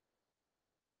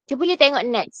 cuba dia tengok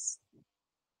next.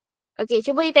 Okay,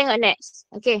 cuba dia tengok next.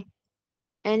 Okay.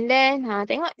 And then,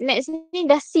 tengok next ni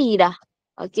dah C dah.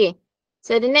 Okay.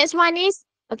 So the next one is,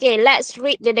 okay, let's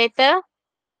read the data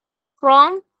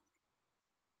from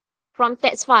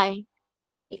text file.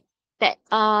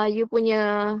 You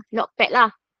punya notepad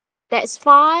lah. Text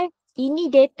file,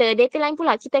 ini data lain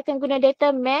pula. Kita akan guna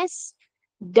data mass.txt.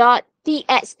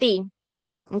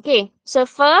 Okay, so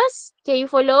first, okay, you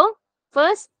follow.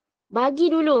 First, bagi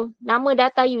dulu nama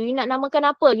data you. You nak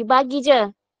namakan apa? You bagi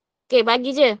je. Okay,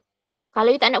 bagi je.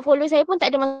 Kalau you tak nak follow saya pun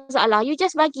tak ada masalah. You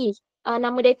just bagi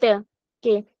nama data.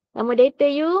 Okay, nama data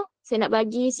you, saya nak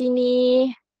bagi sini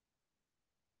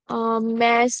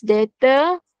mass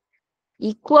data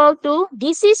equal to,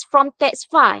 this is from text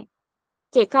file.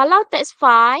 Okay, kalau text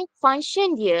file,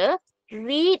 function dia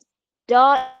read.table.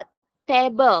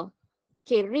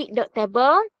 Okay,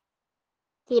 read.table.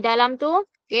 Okay, dalam tu,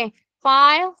 okay,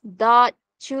 file.choose,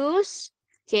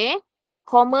 okay,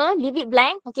 comma, leave it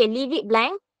blank. Okay, leave it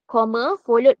blank, comma,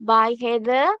 followed by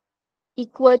header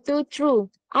equal to true.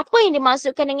 Apa yang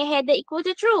dimaksudkan dengan header equal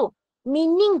to true?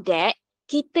 Meaning that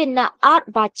kita nak art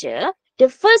baca the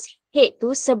first head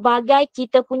tu sebagai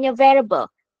kita punya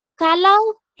variable.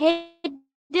 Kalau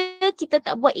header kita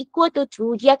tak buat equal to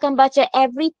true, dia akan baca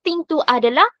everything tu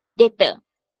adalah data.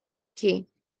 Okay.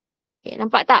 Okay,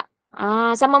 nampak tak?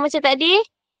 Sama macam tadi.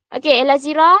 Okay,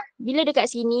 Elazira, bila dekat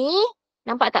sini,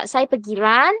 nampak tak? Saya pergi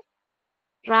run.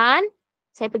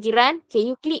 Saya pergi run. Okay,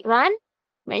 you click run.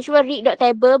 Make sure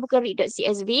read.table bukan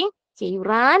read.csv. Okay, you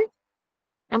run.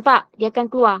 Nampak? Dia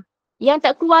akan keluar. Yang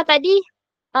tak keluar tadi,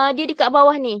 dia dekat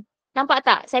bawah ni. Nampak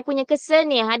tak? Saya punya cursor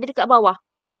ni ada dekat bawah.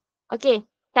 Okay,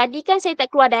 tadi kan saya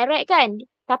tak keluar direct kan?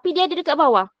 Tapi dia ada dekat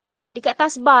bawah. Dekat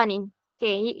taskbar ni.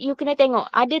 Okay, you kena tengok.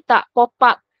 Ada tak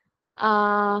pop-up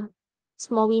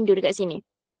small window dekat sini.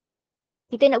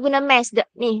 Kita nak guna mass.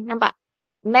 Ni, nampak?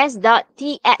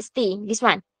 Mass.txt. This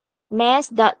one.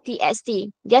 Mass.txt.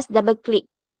 Just double click.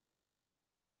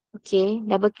 Okay,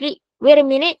 double click. Wait a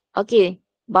minute. Okay,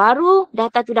 baru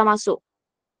data tu dah masuk.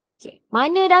 Okay,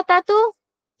 mana data tu?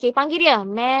 Okay, panggil dia.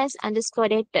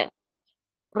 Mass_data.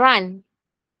 Run.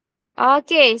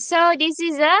 Okay, so this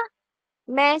is a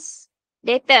mass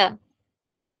data.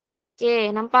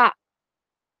 Okay, nampak?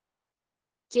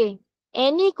 Okay.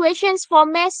 Any questions for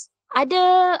mass?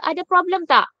 Ada problem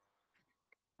tak?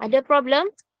 Ada problem?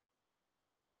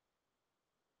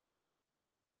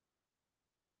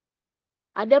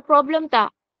 Ada problem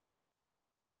tak?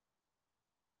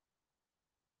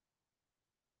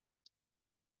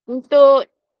 Untuk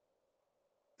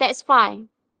text file.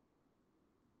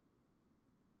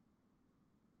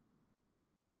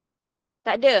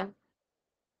 Tak ada.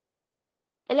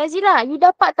 Elazira, you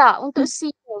dapat tak untuk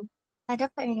C tu? I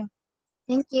dapat madam.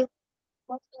 Thank you.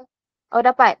 Oh,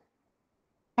 dapat?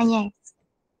 Yes.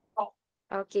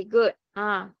 Okay, good.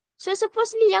 So,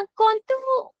 supposedly yang con tu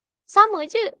sama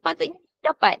je. Patutnya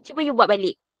dapat. Cuba you buat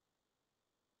balik.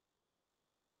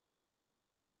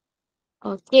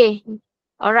 Okay.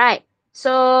 Alright.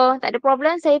 So, tak ada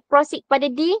problem. Saya proceed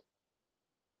pada D.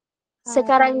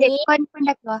 Sekarang ni. Con pun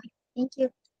dah keluar. Thank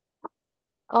you.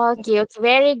 Okay, okay.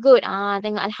 Very good.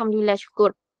 Tengok Alhamdulillah,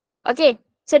 syukur. Okay.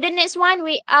 So, the next one,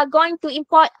 we are going to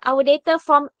import our data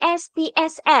from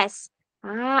SPSS.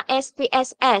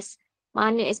 SPSS.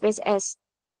 Mana SPSS?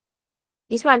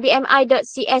 This one,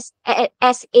 bmi.cssav.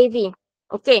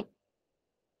 Okay.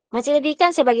 Macam tadi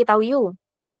kan saya bagi tahu you.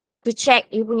 To check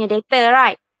you punya data,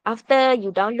 right? After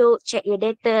you download, check your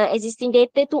data. Existing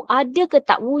data tu ada ke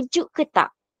tak? Wujud ke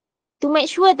tak? To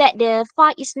make sure that the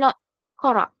file is not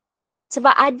corrupt.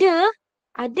 Sebab ada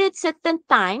certain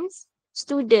times,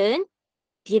 student,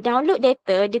 dia download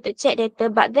data, dia tak check data,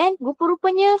 but then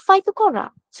rupa-rupanya file tu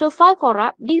corrupt. So file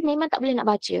corrupt, dia memang tak boleh nak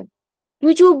baca.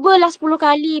 You cubalah 10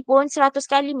 kali pun, 100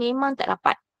 kali memang tak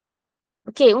dapat.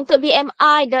 Okay, untuk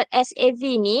bmi.sav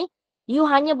ni, you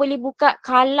hanya boleh buka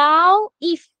kalau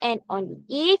if and only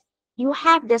if you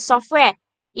have the software.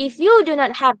 If you do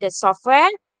not have the software,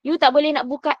 you tak boleh nak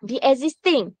buka the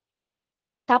existing.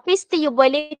 Tapi still you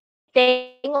boleh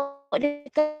tengok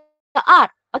dekat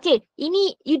art. Okay,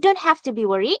 ini you don't have to be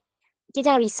worried. Okay,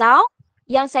 jangan risau.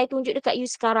 Yang saya tunjuk dekat you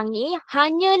sekarang ni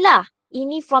hanyalah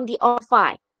ini from the old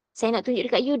file. Saya nak tunjuk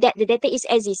dekat you that the data is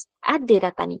exist.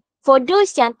 Ada data ni. For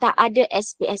those yang tak ada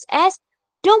SPSS,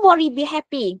 don't worry, be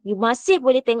happy. You masih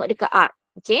boleh tengok dekat art.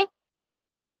 Okay?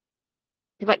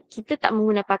 Sebab kita tak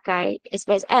menggunakan pakai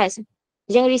SPSS.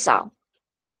 Jangan risau.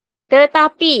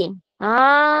 Tetapi,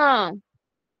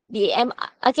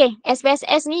 okay,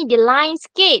 SPSS ni dia lain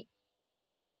sikit.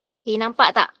 Okay,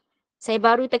 nampak tak? Saya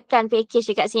baru tekan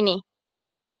package dekat sini.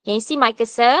 Can you see my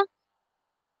cursor?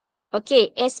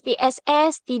 Okay,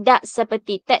 SPSS tidak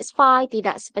seperti text file,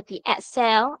 tidak seperti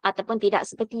Excel ataupun tidak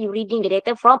seperti reading the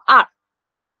data from R.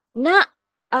 Nak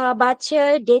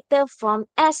baca data from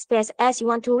SPSS, you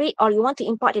want to read or you want to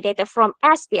import the data from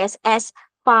SPSS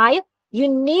file, you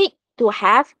need to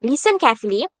have, listen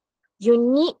carefully, you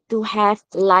need to have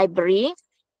library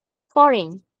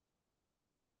foreign.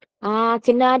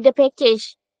 Kena ada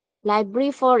package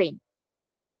library foreign.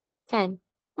 Kan?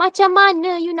 Macam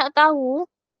mana you nak tahu?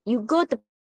 You go to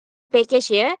package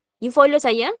here, you follow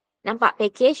saya, nampak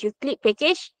package, you click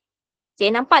package. Okay,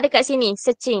 nampak dekat sini,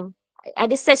 searching.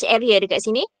 Ada search area dekat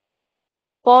sini.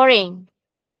 Foreign.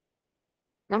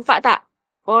 Nampak tak?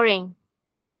 Foreign.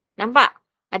 Nampak?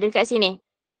 Ada dekat sini.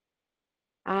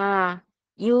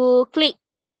 You click.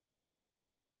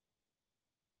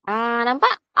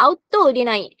 Nampak? Auto dia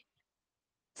naik.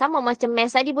 Sama macam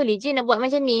math tadi, boleh je nak buat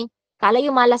macam ni. Kalau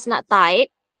you malas nak type,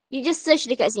 you just search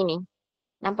dekat sini.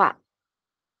 Nampak?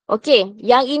 Okay,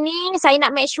 yang ini saya nak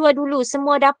make sure dulu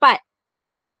semua dapat.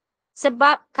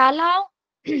 Sebab kalau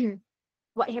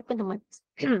what happened teman?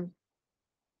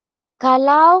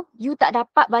 Kalau you tak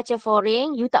dapat baca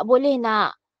foreign, you tak boleh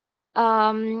nak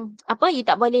you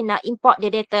tak boleh nak import the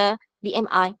data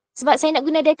BMI. Sebab saya nak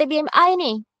guna data BMI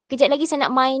ni. Kejap lagi saya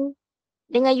nak main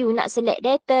dengan you, nak select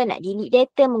data, nak delete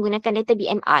data menggunakan data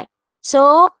BMI.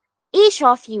 So, each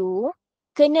of you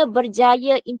kena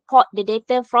berjaya import the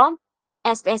data from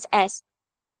SPSS.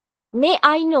 May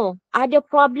I know, ada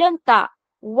problem tak?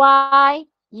 Why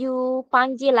you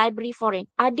panggil library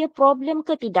foreign? Ada problem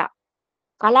ke tidak?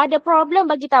 Kalau ada problem,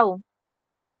 bagi tahu.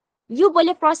 You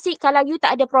boleh proceed kalau you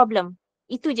tak ada problem.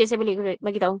 Itu je saya boleh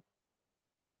bagi tahu.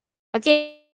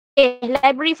 Okay,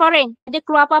 library foreign. Ada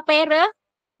keluar apa-apa error?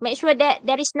 Make sure that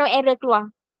there is no error keluar.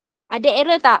 Ada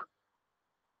error tak?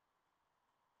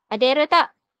 Ada error tak?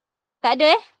 Tak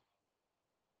ada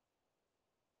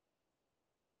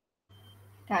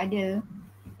Tak ada.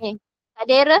 Okay. Tak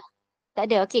ada error?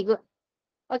 Tak ada. Okay, good.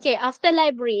 Okay, after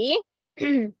library,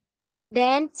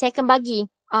 then saya akan bagi.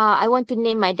 I want to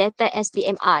name my data as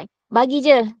BMI. Bagi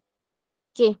je.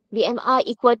 Okay, BMI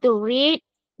equal to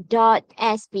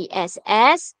read.spss.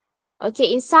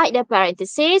 Okay, inside the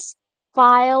parenthesis,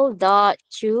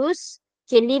 file.choose.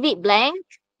 Okay, leave it blank.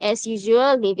 As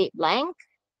usual, leave it blank.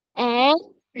 And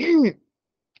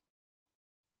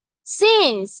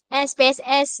since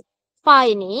SPSS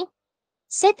file ni,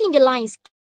 setting the line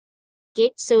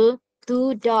sikit. So,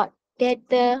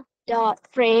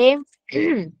 to.data.frame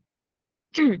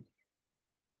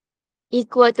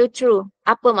equal to true.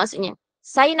 Apa maksudnya?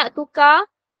 Saya nak tukar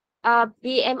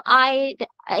BMI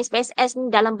SPSS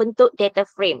ni dalam bentuk data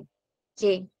frame.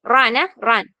 Okay, run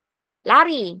run.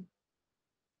 Lari.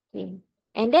 Okay.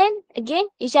 And then again,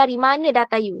 you cari mana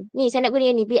data you. Ni saya nak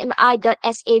guna ni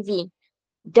bmi.sav.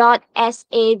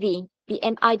 .sav.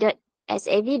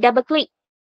 bmi.sav, double click.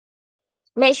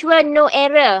 Make sure no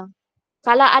error.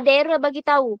 Kalau ada error, bagi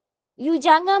tahu. You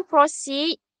jangan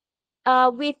proceed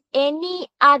with any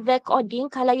other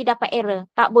coding kalau you dapat error.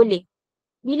 Tak boleh.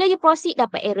 Bila you proceed,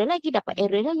 dapat error lagi.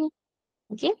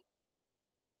 Okay.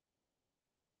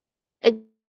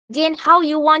 Again, how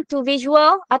you want to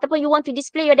visual ataupun you want to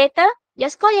display your data,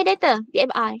 just call your data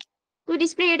BMI. To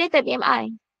display your data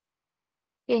BMI.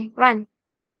 Okay, run.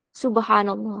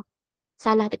 Subhanallah.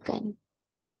 Salah tekan.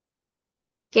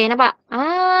 Okay, nampak?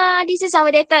 This is our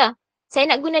data.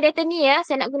 Saya nak guna data ni ya.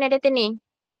 Saya nak guna data ni.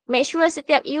 Make sure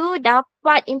setiap you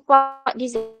dapat import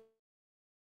this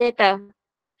data.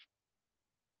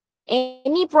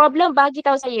 Any problem, bagi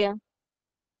tahu saya.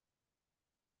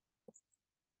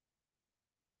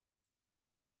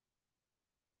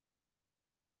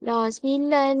 Dah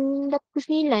 9:09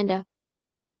 dah.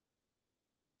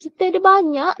 Kita ada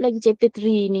banyak lagi chapter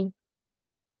 3 ni.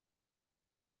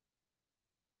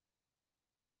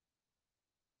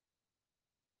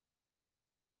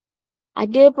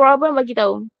 Ada problem, bagi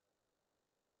tahu.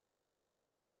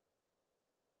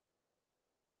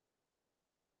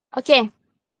 Okay,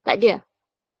 tak ada.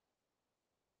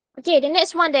 Okay, the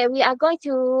next one that we are going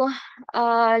to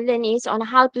learn is on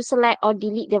how to select or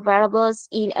delete the variables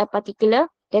in a particular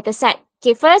data set.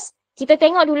 Okay, first, kita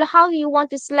tengok dulu how you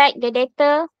want to select the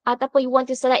data ataupun you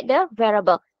want to select the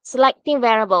variable. Selecting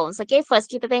variables. Okay, first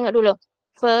kita tengok dulu.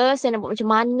 First, saya nak buat macam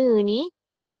mana ni.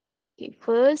 Okay,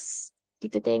 first,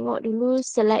 kita tengok dulu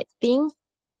selecting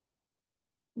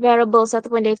variables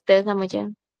ataupun data sama je.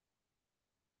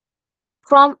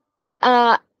 From,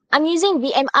 I'm using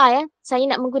BMI. Saya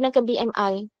nak menggunakan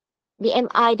BMI.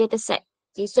 BMI dataset.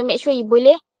 Okay, so make sure you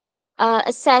boleh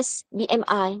access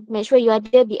BMI. Make sure you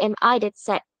ada BMI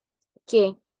dataset.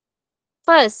 Okay.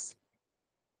 First,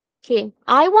 okay,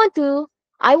 I want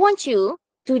you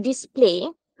to display.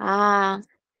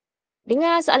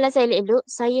 Dengar soalan saya elok.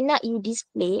 Saya nak you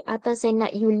display atau saya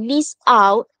nak you list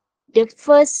out the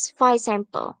first 5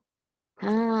 sample.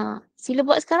 Sila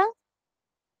buat sekarang.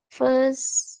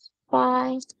 First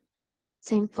 5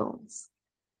 samples.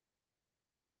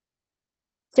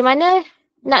 Macam mana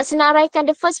nak senaraikan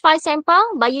the first 5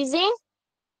 sample by using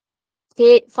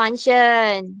head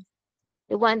function.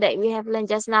 The one that we have learned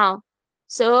just now.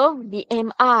 So,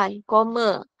 BMI,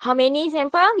 comma. How many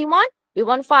sample you want? We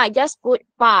want 5. Just put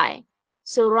 5.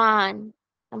 So, run.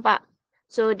 Nampak?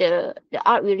 So, the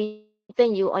art will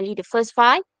return you only the first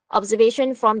 5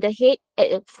 observation from the head,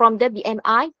 from the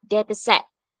BMI data set.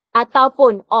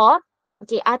 Ataupun,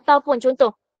 ataupun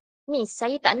contoh. Miss,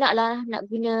 saya tak nak lah nak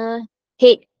guna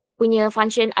head punya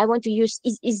function. I want to use,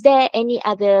 is there any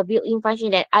other built-in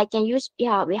function that I can use?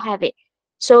 Yeah, we have it.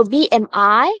 So,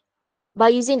 BMI,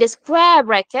 by using the square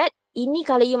bracket, ini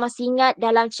kalau you masih ingat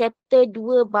dalam chapter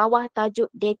 2 bawah tajuk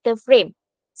data frame.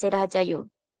 Saya dah ajar you.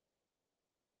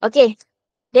 Okay,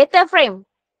 data frame.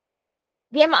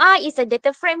 BMI is a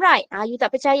data frame, right? You tak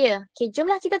percaya. Okay,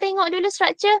 jomlah kita tengok dulu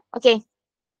structure. Okay,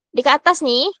 dekat atas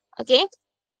ni, okay,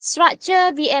 structure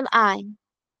BMI.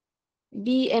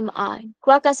 BMI.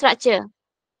 Keluarkan structure.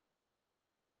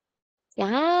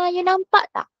 You nampak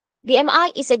tak?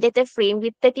 BMI is a data frame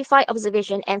with 35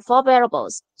 observation and 4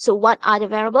 variables. So what are the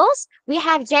variables? We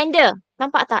have gender.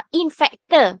 Nampak tak? In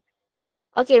factor.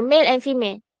 Okay, male and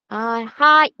female.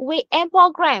 Height, weight and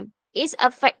program is a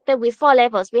factor with 4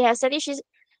 levels. We have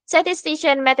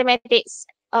statistician, mathematics,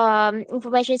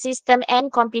 information system and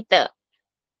computer.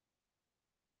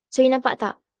 So you nampak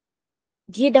tak?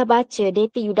 Dia dah baca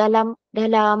data you dalam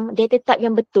data type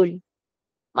yang betul.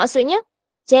 Maksudnya,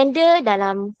 gender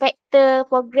dalam factor,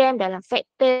 program dalam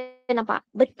factor. Nampak?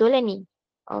 Betul lah ni.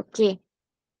 Okay.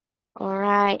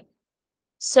 Alright.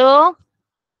 So,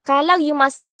 kalau you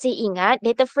masih ingat,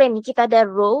 data frame ni kita ada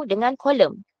row dengan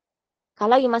column.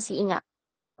 Kalau you masih ingat.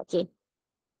 Okay.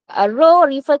 A row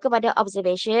refer kepada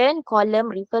observation,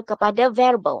 column refer kepada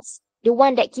variables. The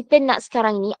one that kita nak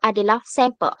sekarang ni adalah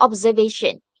sample,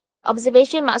 observation.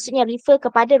 Observation maksudnya refer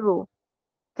kepada row.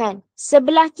 Kan?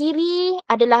 Sebelah kiri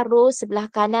adalah row, sebelah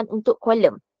kanan untuk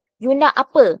column. You nak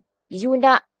apa? You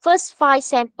nak first 5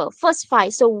 sample. First 5.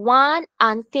 So 1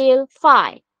 until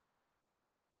 5.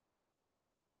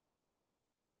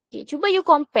 Okay, cuba you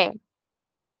compare.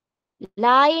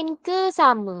 Lain ke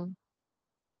sama?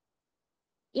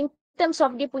 In terms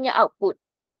of dia punya output.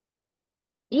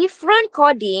 Different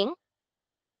coding.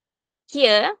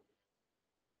 Here.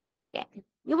 Okay.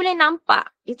 You boleh nampak.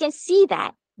 You can see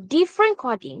that. Different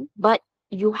coding, but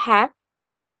you have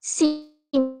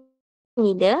similar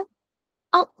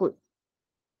output.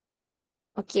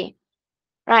 Okay.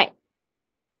 Right.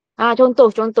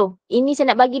 Contoh. Ini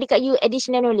saya nak bagi dekat you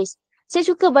additional knowledge. Saya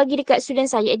suka bagi dekat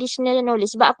student saya additional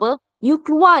knowledge. Sebab apa? You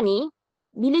keluar ni,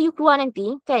 bila you keluar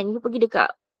nanti, kan, you pergi dekat,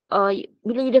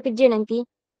 bila you dah kerja nanti,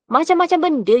 macam-macam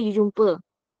benda you jumpa.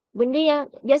 Benda yang,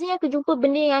 biasanya aku jumpa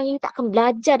benda yang you tak akan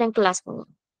belajar dalam kelas pun.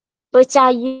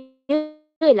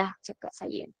 Percayalah cakap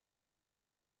saya.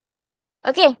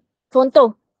 Okay,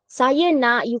 contoh. Saya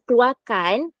nak you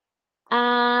keluarkan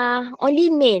only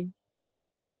male.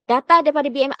 Data daripada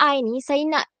BMI ni saya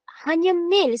nak hanya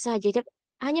male saja.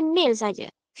 Hanya male saja.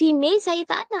 Female saya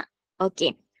tak nak.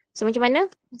 Okay. So macam mana?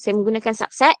 Saya menggunakan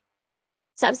subset.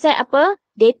 Subset apa?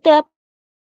 Data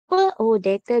apa? Oh,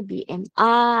 data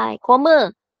BMI. Comma.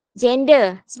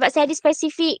 Gender. Sebab saya ada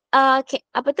spesifik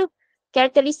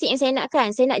karakteristik yang saya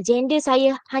nakkan. Saya nak gender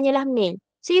saya hanyalah male.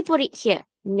 So you put it here.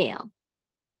 Male.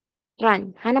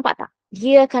 Run. Nampak tak?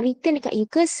 Dia akan return dekat you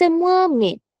ke semua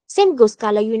male. Same goes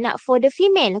kalau you nak for the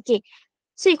female. Okay.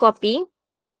 So you copy.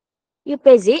 You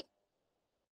paste it.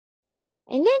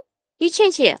 And then you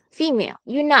change here. Female.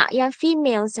 You nak yang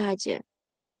female sahaja.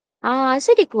 So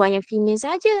dia keluar yang female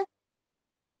sahaja.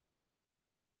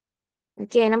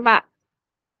 Okay, nampak?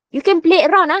 You can play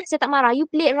around Saya tak marah.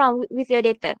 You play around with your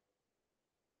data.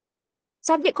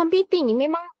 Subject computing ni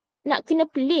memang nak kena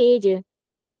play je.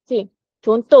 Okay.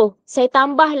 Contoh. Saya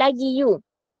tambah lagi you.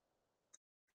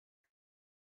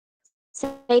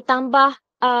 Saya tambah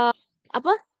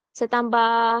Saya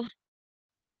tambah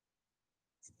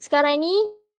sekarang ni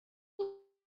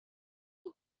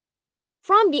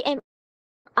from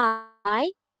BMI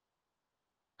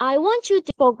I want you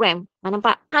to program.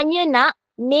 Nampak? Hanya nak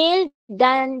male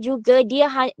dan juga dia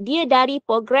dari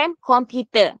program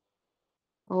komputer.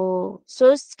 Oh,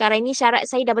 so sekarang ni syarat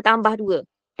saya dah bertambah 2.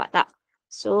 Nampak tak?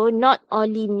 So not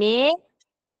only make,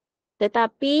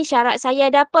 tetapi syarat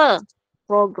saya ada apa?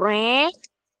 Program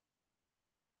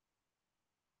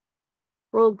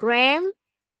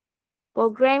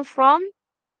from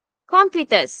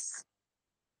computers.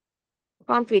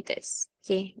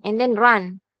 Okay, and then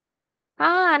run.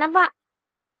 Nampak?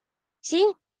 See?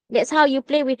 That's how you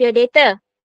play with your data.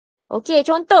 Okay,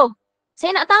 contoh.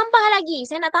 Saya nak tambah lagi.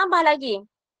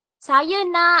 Saya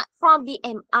nak from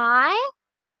BMI.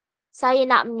 Saya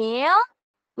nak mail,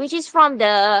 which is from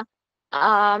the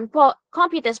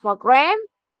computers program.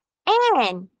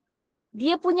 And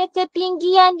dia punya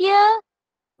ketinggian dia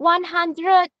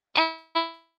 160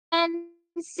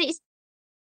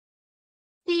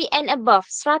 and above.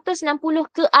 160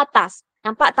 ke atas.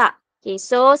 Nampak tak? Okay,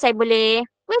 so saya boleh,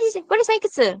 where is my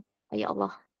cursor? Oh, ya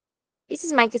Allah. This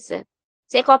is my cursor.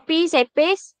 Saya copy, saya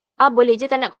paste. Boleh je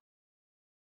tak nak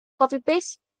copy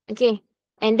paste? Okay.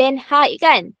 And then height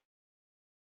kan?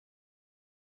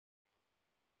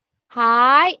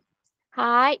 Height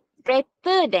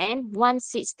greater than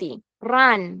 160.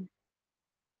 Run.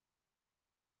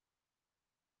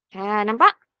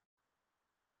 Nampak?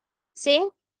 See?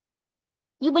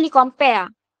 You boleh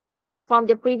compare from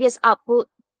the previous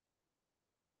output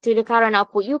to the current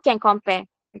output. You can compare.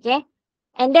 Okay?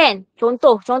 And then,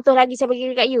 contoh lagi saya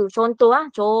bagi dekat you. Contoh.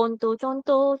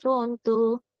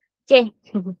 Okay.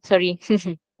 Sorry.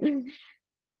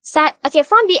 Okay,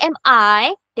 from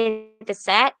BMI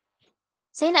dataset,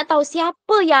 saya nak tahu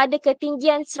siapa yang ada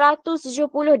ketinggian 170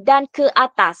 dan ke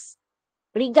atas.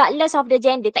 Regardless of the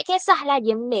gender. Tak kisahlah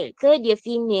dia male ke, dia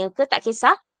female ke, tak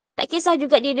kisah. Tak kisah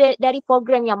juga dia dari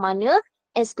program yang mana,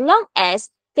 as long as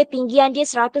ketinggian dia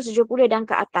 170 dan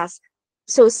ke atas.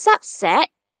 So, subset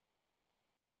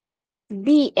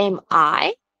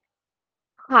BMI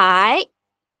height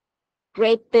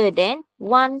greater than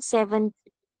 170.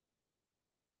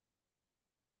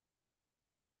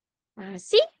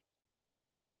 See?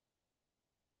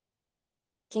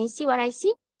 Can you see what I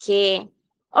see? Okay.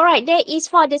 Alright, that is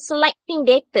for the selecting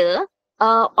data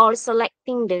or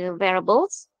selecting the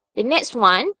variables. The next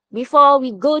one, before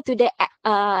we go to the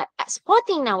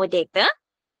exporting our data,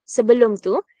 sebelum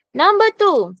tu, number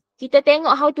 2, kita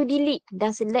tengok how to delete.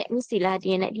 Dan select mestilah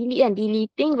dia nak delete kan,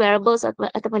 deleting variables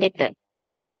ataupun data.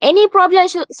 Any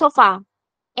problem so far?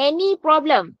 Any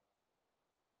problem?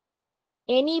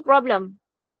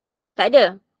 Tak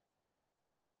ada?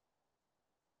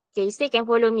 Okay, you still can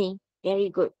follow me.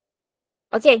 Very good.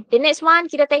 Okay, the next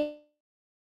one, kita tengok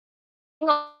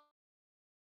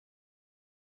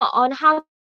on how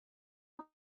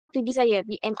to decide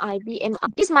BMI.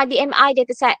 This is my BMI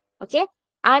dataset. Okay,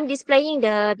 I'm displaying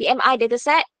the BMI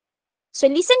dataset. So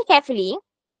listen carefully.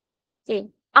 Okay,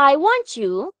 I want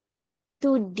you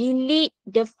to delete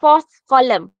the fourth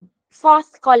column.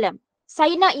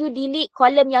 Saya nak you delete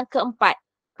kolom yang keempat.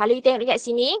 Kalau you tengok dekat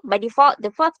sini, by default, the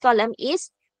fourth column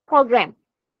is program.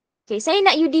 Okay, saya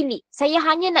nak you delete. Saya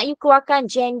hanya nak you keluarkan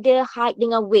gender, height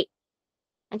dengan weight.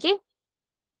 Okay.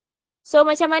 So,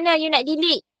 macam mana you nak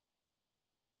delete?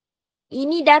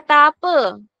 Ini data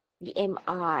apa?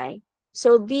 BMI.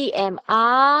 So,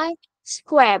 BMI,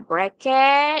 square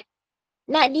bracket.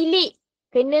 Nak delete,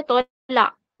 kena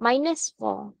tolak.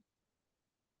 -4.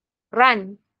 Run.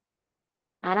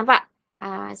 Nampak?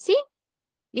 See?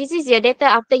 This is your data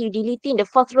after you deleting the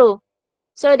fourth row.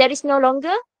 So, there is no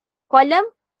longer column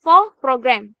for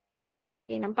program.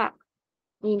 Okay, nampak?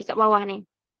 Ni dekat bawah ni.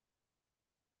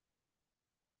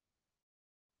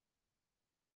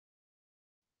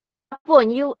 Pun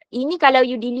ini kalau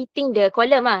you deleting the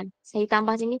column Saya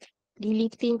tambah sini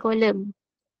deleting column.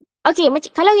 Okay,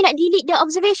 kalau you nak delete the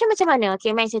observation macam mana?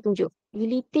 Okay, mari saya tunjuk.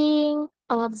 Deleting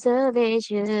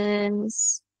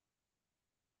observations.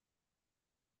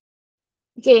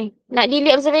 Okay, nak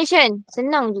delete observation.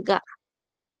 Senang juga.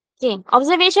 Okay,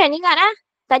 observation. Ingat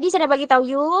tadi saya dah bagi tahu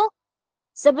you.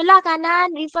 Sebelah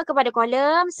kanan refer kepada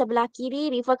kolom. Sebelah kiri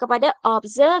refer kepada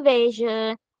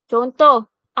observation. Contoh,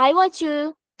 I want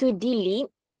you to delete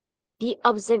the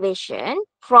observation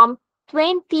from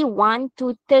 21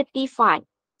 to 35.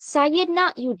 Saya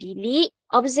nak you delete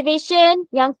observation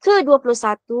yang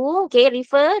ke-21. Okay,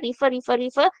 refer. 21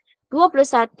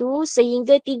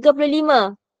 sehingga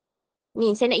 35.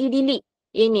 Ni, saya nak you delete.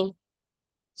 Ini.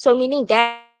 So, meaning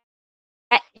that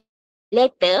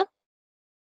later,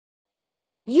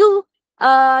 you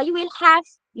will have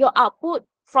your output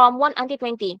from 1 until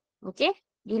 20. Okay,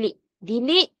 delete.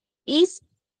 Delete is,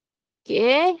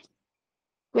 okay,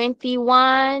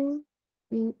 21.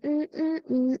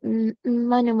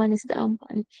 Mana sudah nampak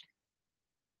ni.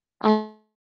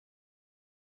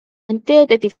 Until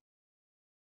 35.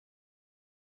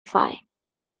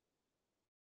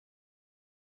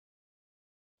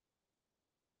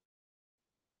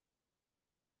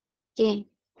 Okay,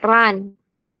 run.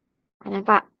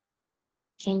 Nampak?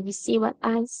 Can you see what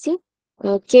I see?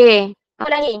 Okay.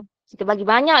 Apa lagi? Kita bagi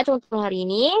banyak contoh hari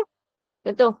ni.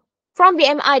 Contoh. From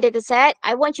BMI dataset,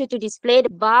 I want you to display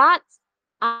the but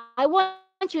I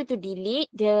want you to delete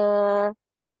the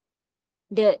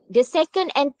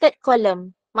second and third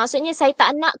column. Maksudnya saya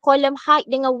tak nak column height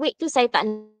dengan weight tu saya tak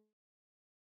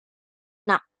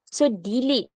nak. So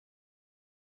delete.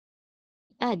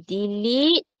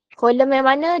 Delete column yang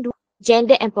mana?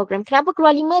 Gender and program. Kenapa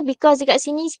keluar 5? Because dekat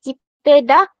sini kita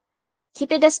dah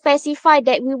specify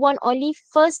that we want only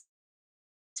first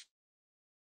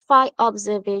 5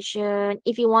 observation.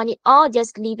 If you want it all,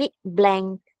 just leave it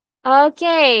blank.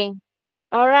 Okay.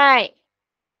 Alright.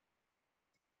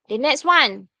 The next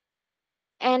one.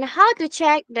 And how to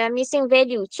check the missing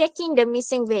value. Checking the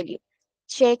missing value.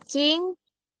 Checking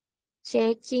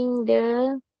the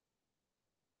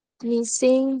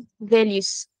missing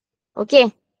values. Okay.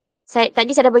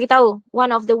 Tadi saya dah bagi tahu.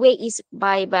 One of the way is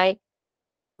by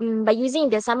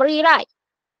using the summary, right?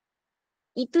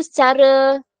 Itu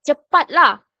secara cepat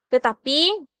lah.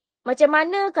 Tetapi macam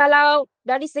mana kalau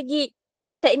dari segi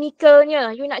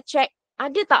teknikalnya you nak check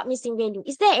ada tak missing value?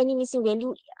 Is there any missing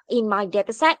value in my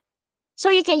dataset?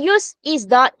 So you can use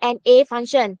is.na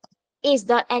function.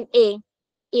 Is.na.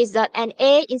 Is.na,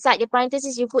 inside the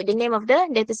parenthesis you put the name of the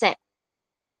dataset.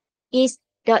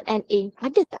 Is.na.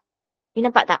 Ada tak? You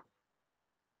nampak tak?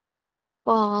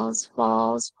 False.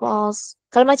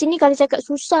 Kalau macam ni kalau cakap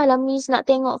susah lah Miss nak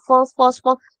tengok false.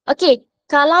 Okay,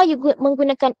 kalau you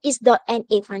menggunakan is.na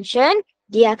function,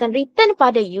 dia akan return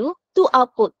pada you two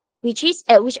output which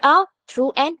are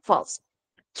true and false.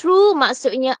 True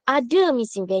maksudnya ada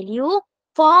missing value,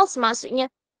 false maksudnya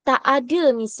tak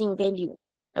ada missing value.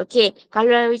 Okay,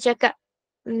 kalau you cakap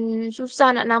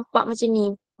susah nak nampak macam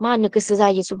ni, mana kesal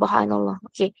saya, subhanallah.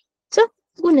 Okay, so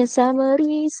guna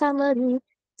summary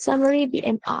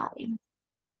BMI.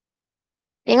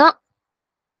 Tengok.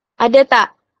 Ada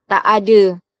tak? Tak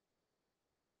ada.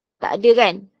 Tak ada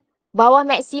kan? Bawah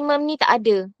maksimum ni tak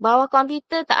ada. Bawah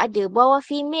komputer tak ada. Bawah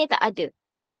female tak ada.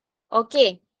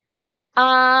 Okay.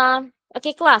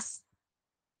 Okay kelas.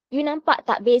 You nampak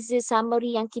tak beza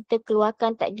summary yang kita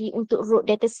keluarkan tadi untuk root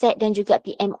dataset dan juga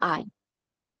BMI?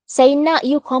 Saya nak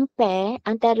you compare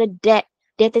antara that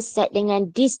dataset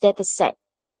dengan this dataset.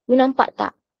 You nampak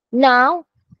tak? Now,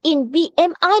 in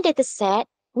BMI dataset,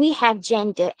 we have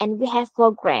gender and we have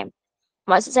program.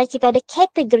 Maksud saya kita ada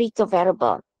categorical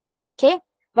variable. Okay.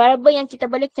 Variable yang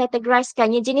kita boleh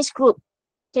categorizekan yang jenis group.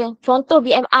 Okay. Contoh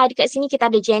BMI dekat sini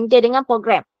kita ada gender dengan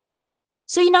program.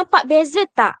 So you nampak beza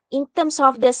tak in terms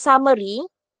of the summary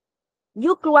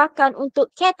you keluarkan untuk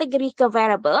categorical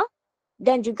variable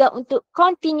dan juga untuk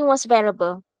continuous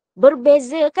variable.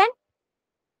 Berbeza kan?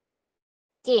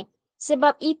 Okay.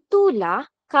 Sebab itulah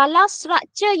kalau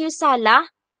structure you salah,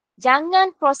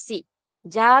 jangan proceed.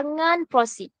 Jangan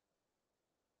proceed.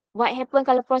 What happen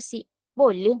kalau proceed?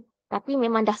 Boleh. Tapi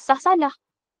memang dah sah salah.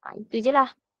 Itu je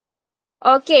lah.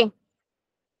 Okay.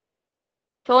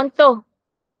 Contoh.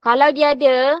 Kalau dia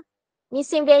ada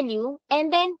missing value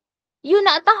and then you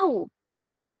nak tahu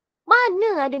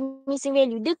mana ada missing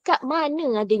value. Dekat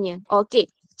mana adanya. Okay.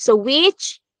 So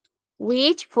which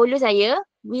follow saya.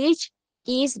 Which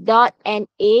is .na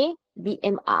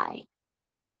BMI.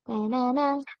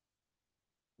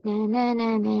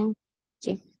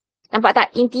 Okay. Nampak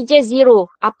tak? Integer 0.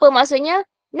 Apa maksudnya?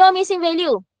 No missing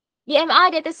value.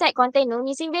 BMI dataset contain no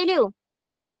missing value.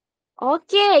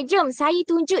 Okay, jom saya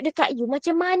tunjuk dekat you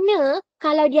macam mana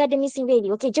kalau dia ada missing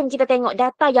value. Okay, jom kita tengok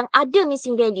data yang ada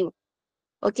missing value.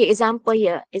 Okay, example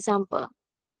here. Example.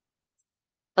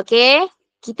 Okay,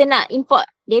 kita nak import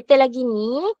data lagi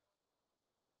ni.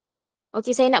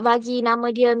 Okay, saya nak bagi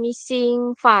nama dia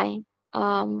missing file.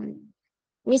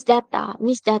 Miss data.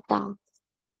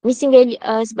 Missing value,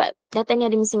 sebab data ni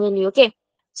ada missing value. Okay.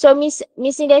 So,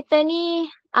 missing data ni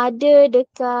ada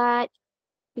dekat,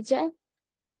 sekejap.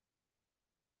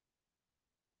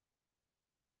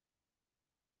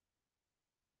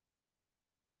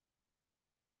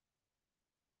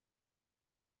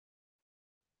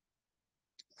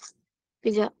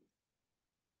 Sekejap.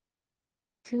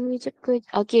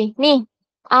 Okay, ni.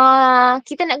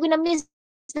 Kita nak guna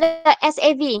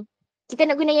miss.sav. Kita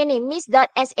nak guna yang ni,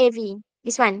 miss.sav.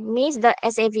 This one,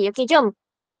 miss.sav. Okay, jom.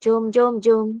 Jom.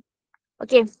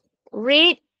 Okay,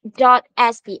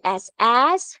 read.spss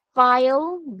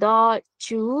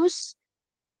file.choose.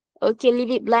 Okay,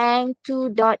 leave it blank.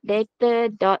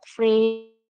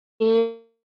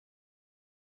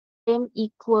 To.data.frame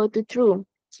equal to true.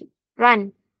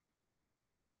 Run.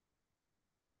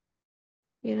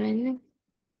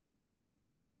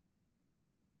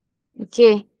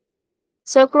 Okay.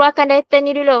 So keluarkan data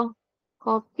ni dulu.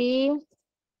 Copy.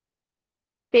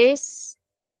 Paste.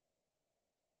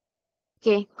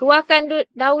 Okay. Keluarkan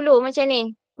dahulu macam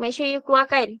ni. Make sure you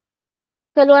keluarkan.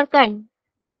 Keluarkan.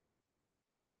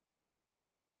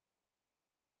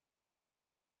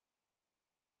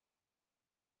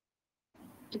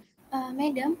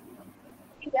 Madam.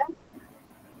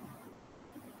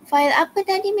 File apa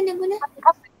tadi mana guna?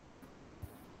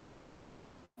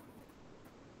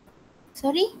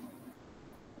 Sorry?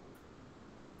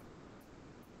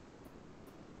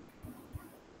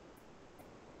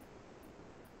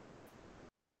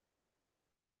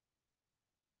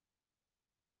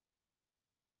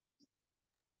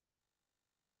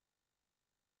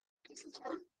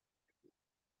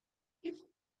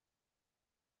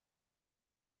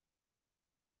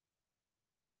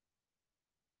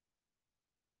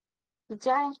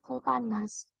 Jangan kau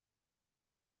panas.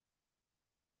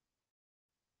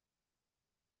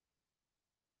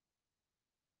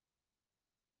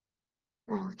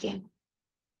 Oh, okay.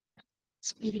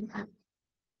 Speeding up.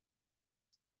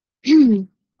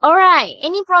 Alright,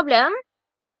 any problem?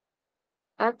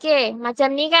 Okay,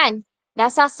 macam ni kan.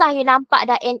 Dah sasah you nampak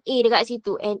dah NA dekat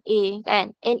situ. NA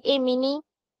kan. NA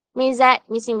means that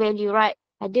missing value, right?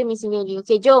 Ada missing value.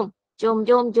 Okay, jom. Jom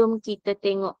kita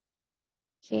tengok.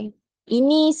 Okay.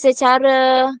 Ini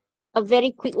secara a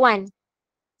very quick one.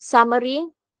 Summary.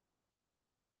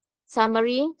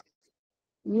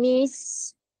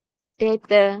 Miss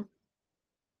data.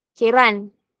 Okay,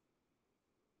 run.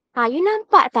 You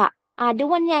nampak tak? The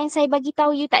one yang saya bagi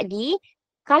tahu you tadi,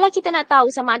 kalau kita nak tahu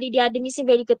sama ada dia ada missing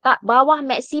value ke tak, bawah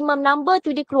maximum number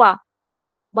tu dia keluar.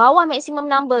 Bawah maximum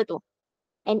number tu.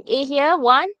 And A here,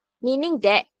 1, meaning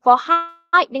that for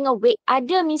height dengan weight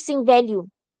ada missing value.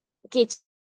 Okay,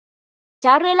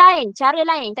 cara lain.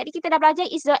 Tadi kita dah belajar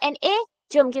is.na.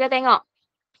 Jom kita tengok.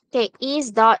 Okay,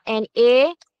 is.na.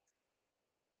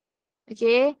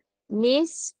 Okay,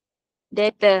 miss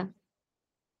data.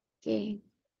 Okay.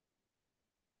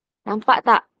 Nampak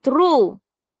tak? True.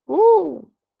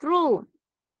 True.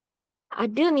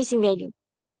 Ada missing value.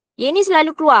 Yang ini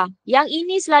selalu keluar. Yang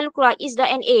ini selalu keluar.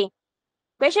 Is.na.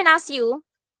 Question ask you,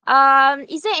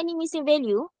 is there any missing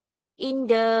value in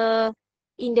the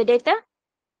data?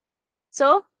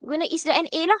 So, guna is.na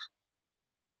lah.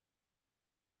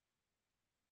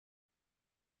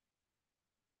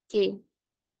 Okay.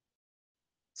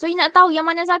 So, you nak tahu yang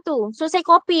mana satu? So, saya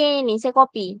copy yang ini. Saya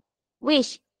copy.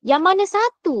 Which? Yang mana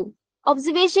satu?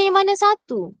 Observation yang mana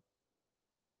satu?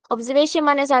 Observation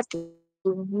mana satu?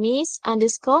 Miss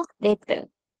underscore data.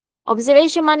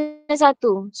 Observation mana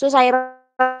satu? So, saya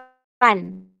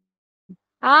run.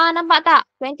 Nampak tak?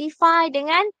 25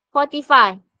 dengan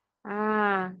 45.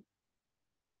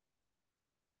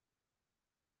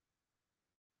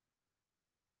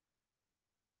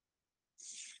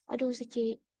 Aduh,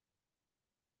 sakit.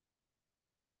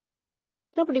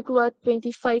 Kenapa dia keluar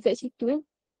 25 kat situ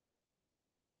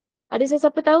Ada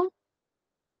sesiapa tahu?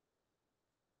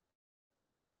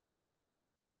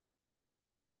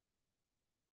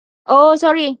 Oh,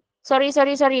 sorry. Sorry.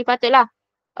 Patutlah.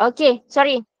 Okay,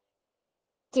 sorry.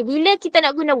 Okay, bila kita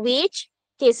nak guna which,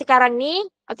 okay, sekarang ni,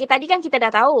 okay, tadi kan kita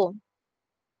dah tahu.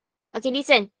 Okay,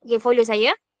 listen. Okay, follow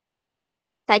saya.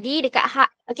 Tadi dekat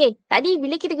height, okay, tadi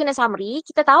bila kita guna summary,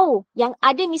 kita tahu yang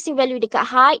ada missing value dekat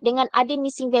height dengan ada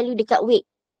missing value dekat weight.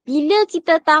 Bila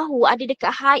kita tahu ada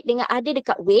dekat height dengan ada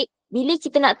dekat weight, bila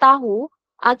kita nak tahu,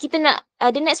 kita nak,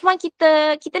 the next one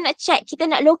kita nak check, kita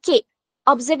nak locate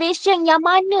observation yang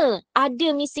mana ada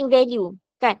missing value.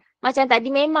 Kan? Macam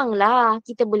tadi memanglah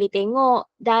kita boleh tengok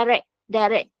direct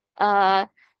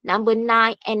number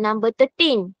 9 and number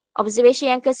 13. Observation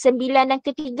yang ke-9 dan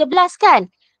ke-13 kan?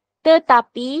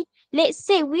 Tetapi, let's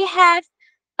say we have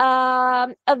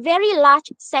a very large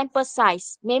sample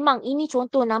size. Memang ini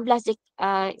contoh 16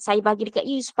 saya bagi dekat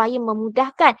you supaya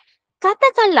memudahkan.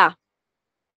 Katakanlah,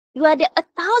 you ada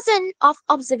 1,000 of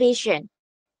observation.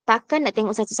 Takkan nak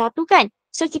tengok satu-satu kan?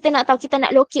 So, kita nak tahu, kita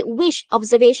nak locate which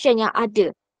observation yang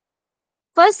ada.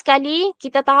 First kali,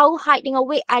 kita tahu height dengan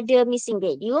weight ada missing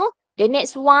value. The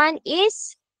next one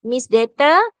is miss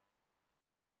data.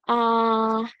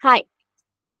 Height.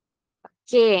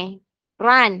 Okay,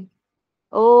 run.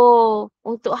 Oh,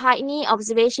 untuk height ni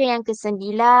observation yang ke-9.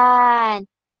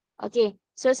 Okay,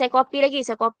 so saya copy lagi.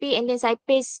 Saya copy and then saya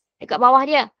paste dekat bawah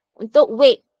dia. Untuk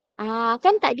weight.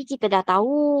 Kan tadi kita dah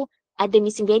tahu ada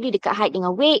missing value dekat height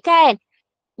dengan weight kan?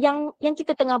 Yang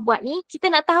kita tengah buat ni,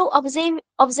 kita nak tahu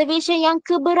observation yang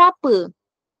ke-berapa.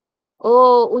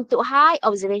 Oh, untuk height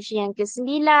observation yang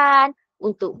ke-9.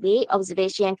 Untuk weight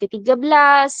observation yang ke-13.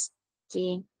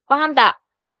 Okay, faham tak?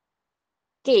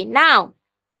 Okay, now.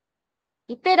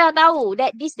 Kita dah tahu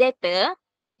that this data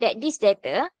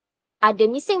ada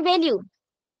missing value.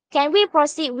 Can we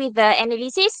proceed with the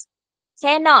analysis?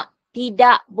 Cannot.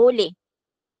 Tidak boleh.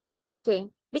 Okay.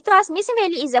 Because missing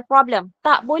value is a problem.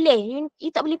 Tak boleh.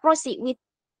 You tak boleh proceed with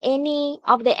any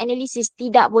of the analysis.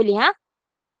 Tidak boleh. Ha?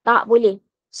 Tak boleh.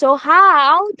 So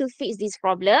how to fix this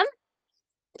problem?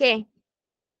 Okay.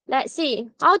 Let's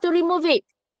see. How to remove it?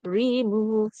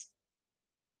 Remove.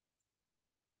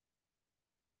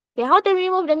 Okay. How to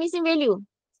remove the missing value?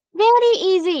 Very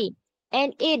easy.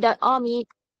 NA.omit.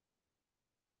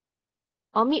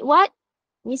 Omit what?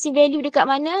 Missing value dekat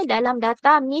mana? Dalam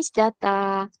data, miss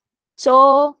data.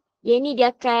 So, yang ni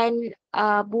dia akan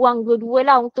buang dua-dua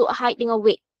lah untuk height dengan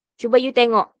weight. Cuba you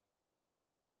tengok.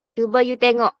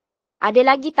 Ada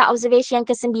lagi tak observation yang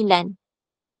ke-9?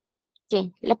 Okay,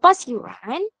 lepas you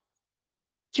run,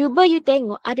 cuba you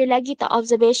tengok ada lagi tak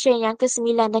observation yang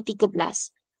ke-9 dan 13.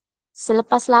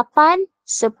 Selepas 8,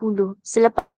 10.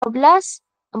 Selepas 12,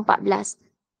 14.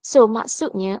 So,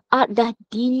 maksudnya Art dah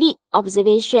delete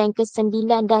observation yang ke-9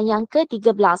 dan yang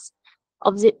ke-13.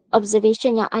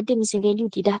 Observation yang ada missing value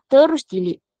dia dah terus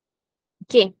delete.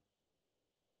 Okay.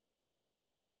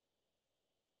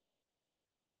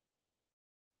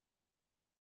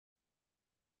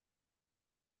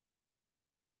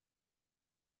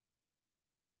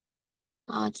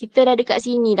 Kita dah dekat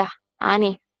sini dah.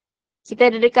 Ni.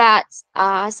 Kita dah dekat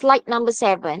slide number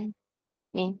 7.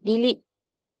 Ni, delete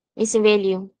missing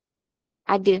value.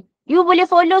 Ada. You boleh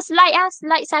follow slide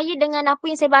slide saya dengan apa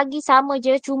yang saya bagi sama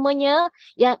je. Cumanya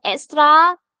yang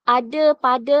extra ada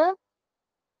pada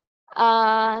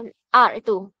art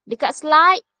tu. Dekat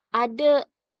slide ada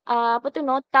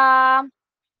nota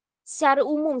secara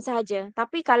umum sahaja.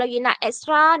 Tapi kalau you nak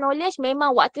extra knowledge,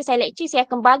 memang waktu saya lecture saya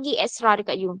akan bagi extra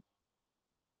dekat you.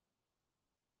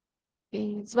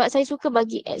 Okay. Sebab saya suka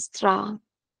bagi extra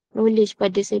knowledge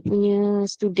pada saya punya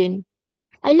student.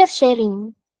 I love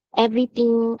sharing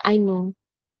everything I know.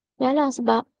 Yalah,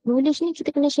 sebab knowledge ni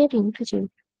kita kena sharing tu je.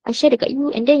 I share dekat you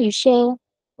and then you share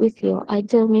with your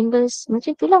other members.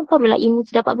 Macam tu lah barulah ilmu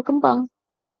tu dapat berkembang.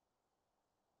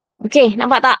 Okay,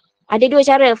 nampak tak? Ada dua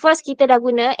cara. First, kita dah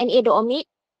guna NA.omit.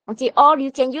 Okay, or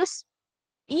you can use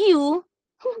you.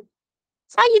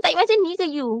 Saya tak macam ni ke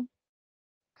you?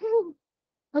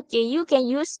 Okay, you can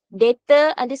use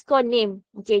data underscore name.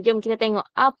 Okay, jom kita tengok.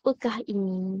 Apakah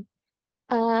ini?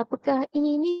 Apakah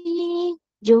ini?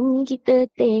 Jom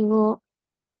kita tengok.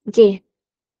 Okay.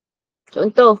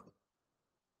 Contoh.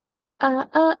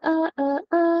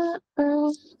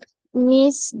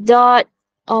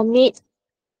 Miss.omit.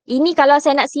 Ini kalau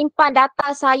saya nak simpan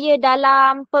data saya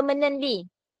dalam permanently.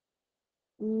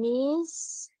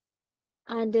 Miss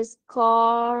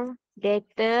underscore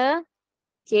data.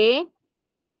 Okay.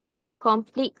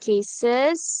 Complete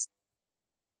cases.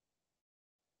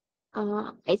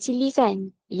 Actually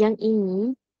kan, yang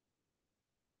ini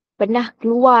pernah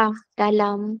keluar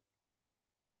dalam,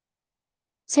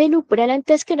 saya lupa dalam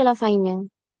test ke dalam final.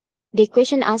 The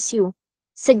question asks you,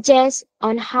 suggest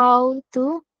on how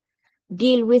to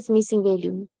deal with missing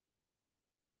value.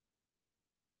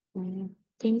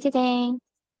 Teng.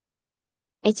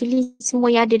 Actually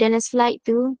semua yang ada dalam slide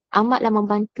tu amatlah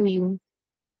membantu you.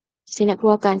 Saya nak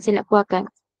keluarkan.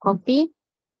 Copy,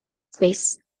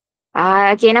 paste.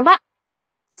 Okay, nampak?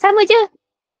 Sama je.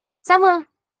 Sama.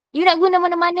 You nak guna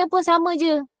mana-mana pun sama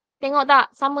je. Tengok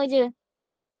tak? Sama je.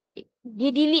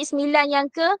 Dia delete 9 yang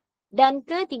ke dan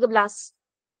ke 13.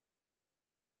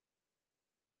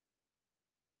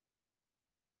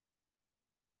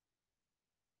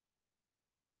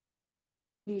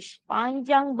 Ish,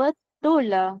 panjang betul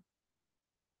lah.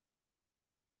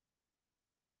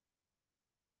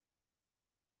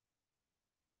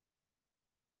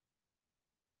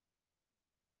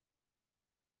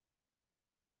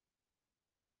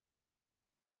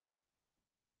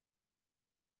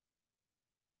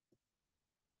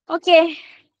 Okay.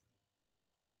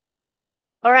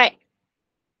 Alright.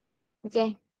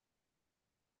 Okay.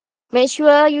 Make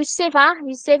sure you save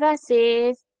You save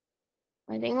save.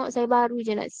 Tengok saya baru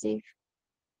je nak save.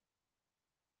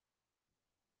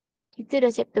 Kita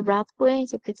dah chapter berapa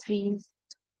Chapter 3.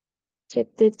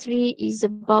 Chapter 3 is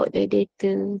about the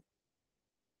data.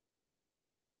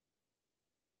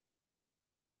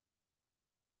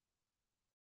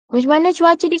 Macam mana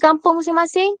cuaca di kampung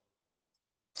masing-masing?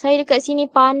 Saya dekat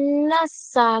sini panas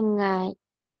sangat.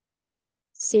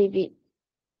 Save it.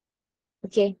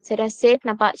 Okay, saya dah save.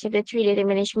 Nampak chapter 3 data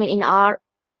management in R.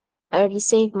 I already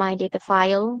saved my data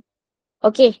file.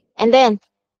 Okay, and then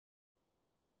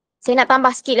saya nak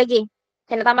tambah sikit lagi.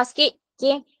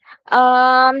 Okay.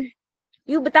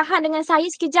 You bertahan dengan saya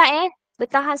sekejap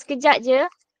Bertahan sekejap je.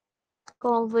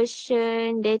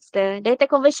 conversion data. Data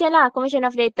conversion lah, conversion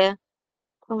of data.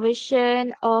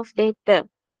 Conversion of data.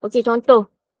 Okay, contoh.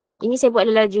 Ini saya buat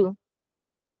laju.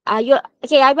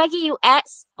 Okay, I bagi you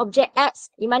X, object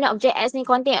X, di mana object X ni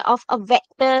contain of a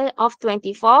vector of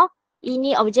 24.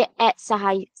 Ini object X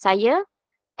saya.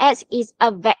 X is a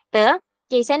vector.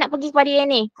 Okay, saya nak pergi kepada yang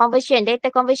ni. Conversion,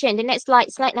 data conversion. The next slide,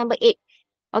 slide number 8.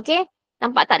 Okay,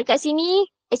 nampak tak dekat sini?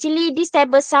 Actually, this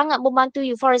table sangat membantu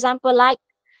you. For example, like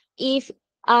if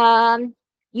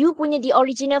you punya the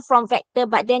original from vector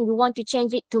but then you want to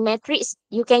change it to matrix,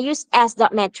 you can use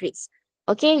s.matrix.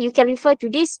 Okay, you can refer to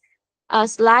this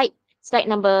slide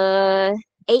number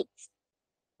 8.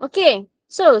 Okay,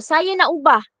 so saya nak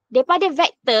ubah daripada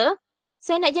vector,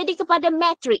 saya nak jadi kepada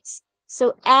matrix.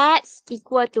 So X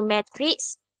equal to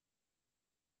matrix.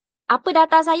 Apa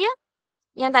data saya?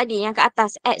 Yang tadi, yang ke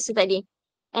atas, X tu tadi.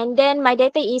 And then my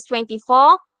data is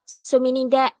 24. So meaning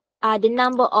that the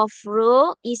number of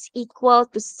row is equal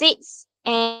to 6.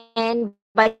 And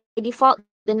by default,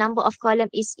 the number of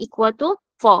column is equal to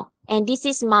 4. And this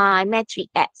is my matrix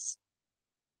X.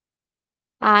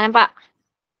 Nampak?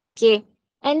 Okay.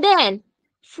 And then,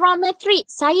 from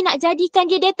matrix, saya nak jadikan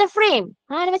dia data frame.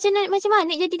 Macam mana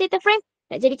nak jadi data frame?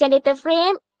 Nak jadikan data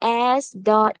frame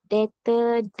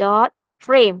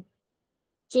s.data.frame.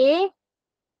 Okay.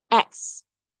 X.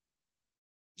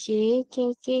 Okay.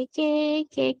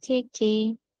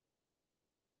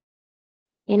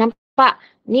 Nampak?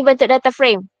 Ni bentuk data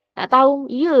frame. Tak tahu,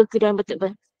 ya ke dalam bentuk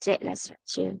check lah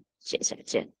structure. Check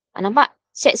structure. Nampak?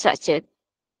 Check structure.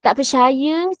 Tak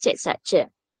percaya, check structure.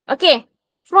 Okay.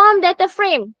 From data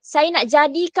frame, saya nak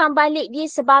jadikan balik dia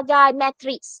sebagai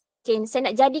matrix. Okay, saya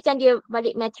nak jadikan dia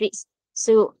balik matrix.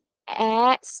 So,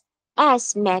 X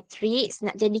as matrix,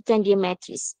 nak jadikan dia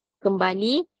matrix.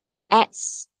 Kembali,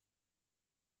 X.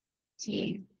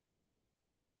 Okay.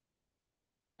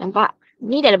 Nampak?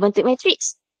 Ni dalam bentuk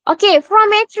matrix. Okay,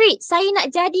 from matrix, saya nak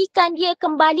jadikan dia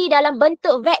kembali dalam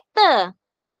bentuk vektor.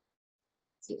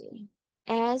 Okay.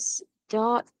 S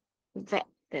dot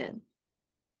vector.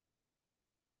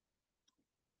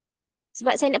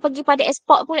 Sebab saya nak pergi pada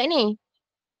export pula ni.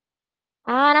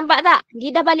 Nampak tak?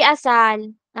 Dia dah balik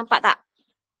asal. Nampak tak?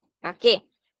 Okay.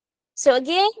 So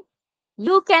again,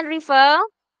 you can refer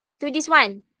to this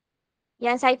one.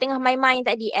 Yang saya tengah main-main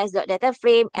tadi. S.data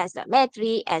frame,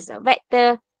 S.matrix,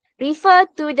 S.vector. Refer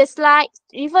to slide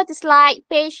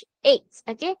page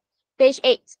 8. Okay. Page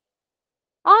 8.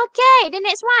 Okay, the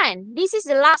next one. This is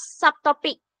the last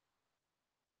subtopic.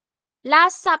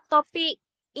 Last subtopic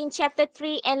in chapter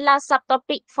 3 and last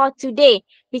subtopic for today.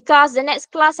 Because the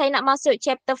next class saya nak masuk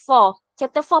chapter 4.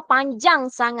 Chapter 4 panjang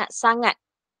sangat-sangat.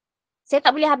 Saya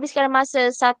tak boleh habiskan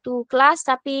masa satu kelas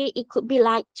tapi it could be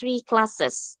like 3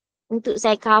 classes untuk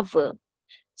saya cover.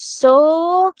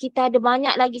 So, kita ada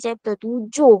banyak lagi chapter 7.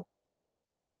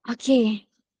 Okay.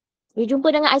 Kita jumpa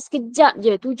dengan I sekejap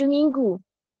je. 7 minggu.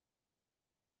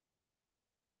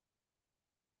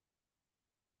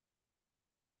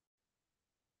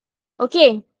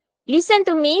 Okay. Listen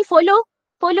to me. Follow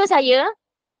saya.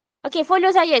 Okay,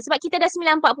 follow saya. Sebab kita dah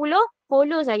 9.40.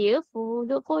 Follow saya.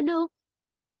 Follow.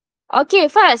 Okay,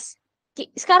 first.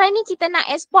 Sekarang ni kita nak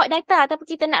export data ataupun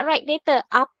kita nak write data.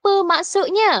 Apa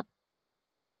maksudnya?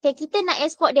 Okay, kita nak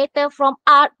export data from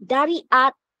R, dari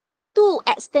R to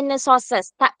external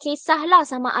sources. Tak kisahlah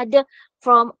sama ada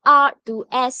from R to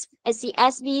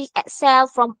CSV,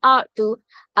 Excel, from R to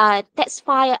text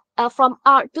file, from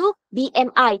R to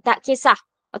BMI. Tak kisah.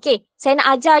 Okay, saya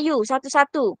nak ajar you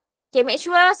satu-satu. Okay, make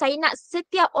sure saya nak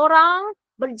setiap orang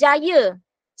berjaya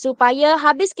supaya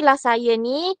habis kelas saya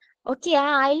ni. Okay,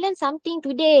 I learn something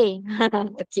today.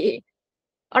 Okay.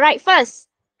 Alright, first.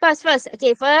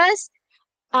 Okay, first.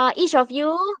 Each of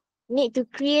you need to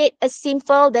create a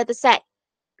simple data set.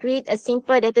 Create a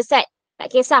simple data set. Tak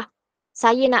kisah.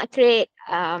 Saya nak create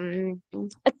a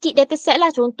kit data set lah,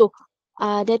 contoh.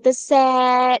 Data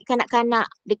set kanak-kanak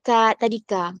dekat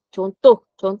tadika.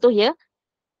 Contoh ya.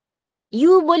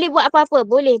 You boleh buat apa-apa.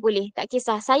 Boleh. Tak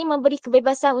kisah. Saya memberi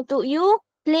kebebasan untuk you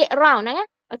play around.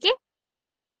 Okay?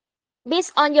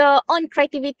 Based on your own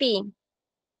creativity.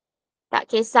 Tak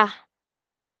kisah.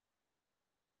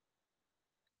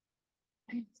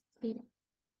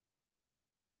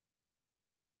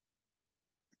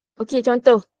 Okay,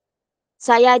 contoh.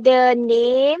 Saya ada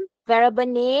name, variable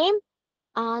name.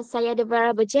 Saya ada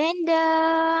variable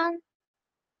gender.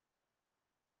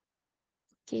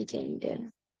 Okay,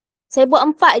 gender. Saya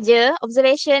buat 4 je,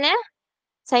 observation .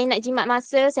 Saya nak jimat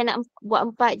masa, saya nak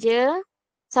buat 4 je.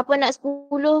 Siapa nak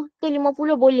 10 ke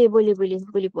 50 boleh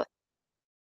buat.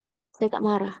 Saya tak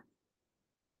marah.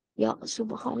 Ya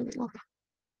subhanallah.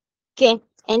 Okay,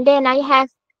 and then I have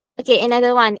Okay,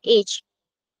 another one, age.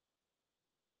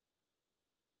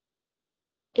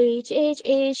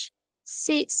 Age,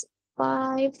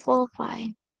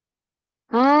 6545.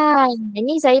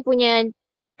 Ini saya punya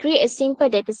create a simple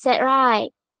data set,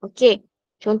 right? Okay,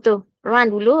 contoh,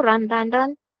 run dulu, run.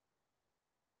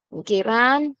 Okay,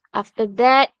 run. After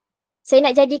that, saya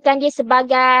nak jadikan dia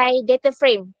sebagai data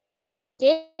frame.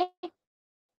 Okay,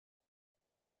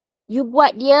 you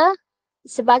buat dia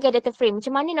sebagai data frame.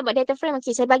 Macam mana nak buat data frame?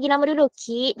 Okay, saya bagi nama dulu.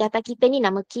 Kit, data kita ni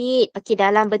nama Kit. Okay,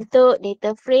 dalam bentuk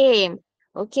data frame.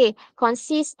 Okay,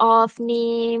 consists of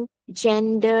name,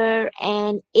 gender,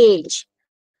 and age.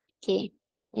 Okay,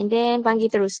 and then panggil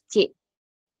terus Kit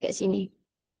kat sini.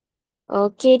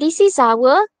 Okay, this is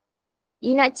our.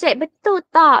 You nak check betul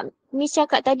tak? Miss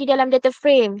cakap tadi dalam data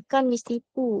frame. Kan Miss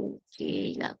tipu.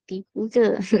 Okay, nak tipu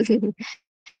ke?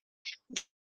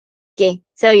 Okay,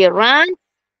 so you run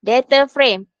data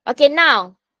frame. Okay,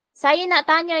 now saya nak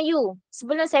tanya you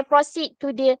sebelum saya proceed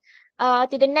to the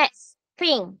next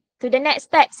thing, to the next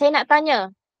step. Saya nak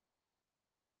tanya,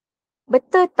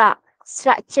 betul tak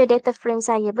structure data frame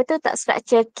saya? Betul tak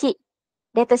structure kit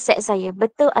data set saya?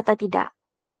 Betul atau tidak?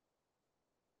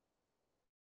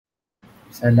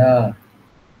 Salah.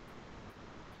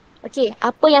 Okay,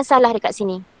 apa yang salah dekat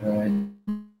sini?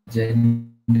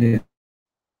 Gender.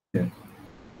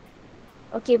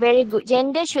 Okay, very good.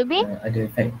 Gender should be? Ada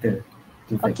factor.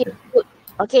 Two Okay, factor. good.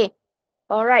 Okay.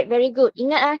 Alright, very good.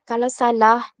 Ingat kalau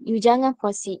salah, you jangan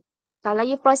proceed. Kalau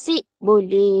you proceed,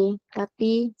 boleh.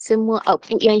 Tapi semua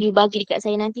output yang you bagi dekat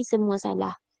saya nanti semua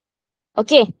salah.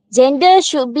 Okay, gender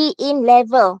should be in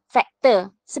level,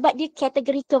 factor. Sebab dia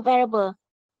categorical variable.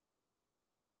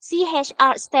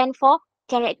 CHR stand for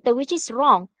character, which is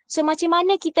wrong. So macam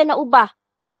mana kita nak ubah?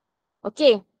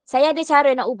 Okay, saya ada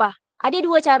cara nak ubah. Ada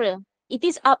dua cara. It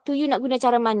is up to you nak guna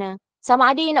cara mana.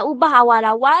 Sama ada you nak ubah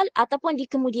awal-awal ataupun di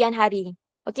kemudian hari.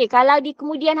 Okay, kalau di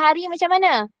kemudian hari macam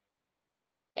mana?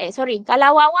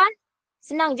 Kalau awal-awal,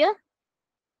 senang je.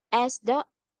 S dot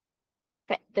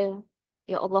factor.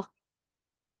 Ya Allah.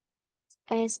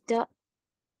 S dot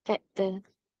factor.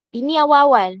 Ini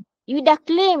awal-awal. You dah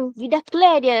claim, you dah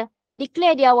declare dia.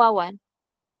 Declare dia awal-awal.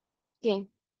 Okay.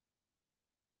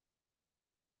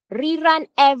 Rerun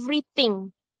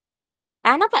everything.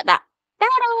 Nampak tak?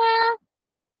 Tada!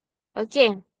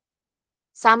 Okay.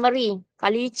 Summary.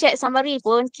 Kalau you check summary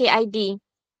pun KID.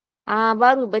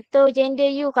 Baru betul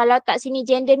gender you. Kalau tak sini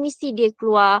gender mesti dia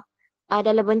keluar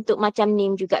dalam bentuk macam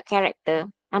name juga character.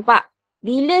 Nampak?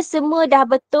 Bila semua dah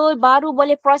betul baru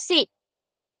boleh proceed.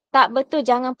 Tak betul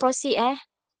jangan proceed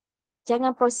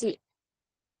Jangan proceed.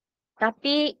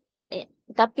 Tapi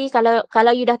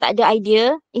kalau you dah tak ada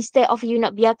idea, instead of you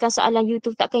nak biarkan soalan you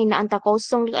tu takkan you nak hantar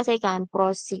kosong dekat saya kan.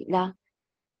 Proceed lah.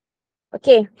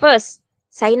 Okay, first.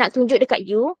 Saya nak tunjuk dekat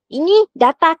you. Ini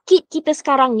data kit kita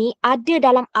sekarang ni ada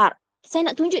dalam R. Saya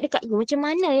nak tunjuk dekat you macam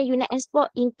mana you nak export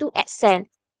into Excel.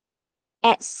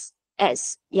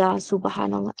 Ya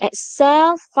subhanallah.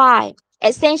 Excel file.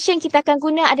 Extension kita akan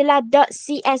guna adalah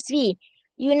 .csv.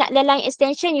 You nak lelang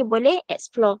extension, you boleh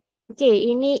explore. Okay,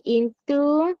 ini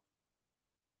into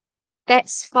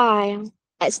text file.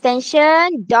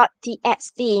 Extension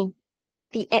 .txt.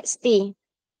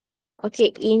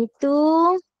 Okay, into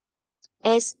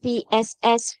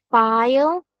SPSS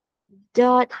file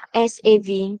 .sav.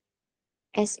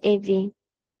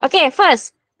 Okay,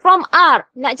 first from R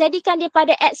nak jadikan dia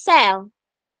pada Excel.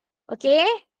 Okay,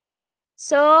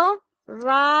 so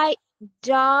write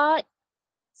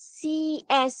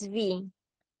 .csv.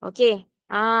 Okay,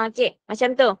 okay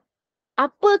macam tu.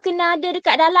 Apa kena ada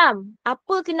dekat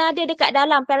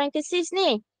dalam? Parenthesis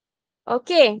ni?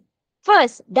 Okay.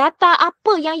 First, data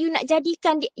apa yang you nak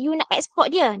jadikan, you nak export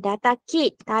dia? Data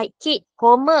kit, type kit,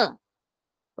 comma.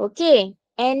 Okay.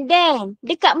 And then,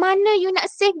 dekat mana you nak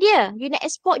save dia? You nak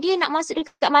export dia, nak masuk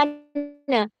dekat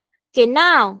mana? Okay,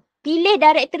 now, pilih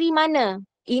directory mana?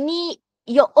 Ini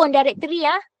your own directory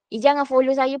ya. Jangan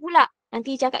follow saya pula.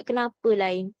 Nanti cakap kenapa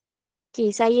lain. Okay,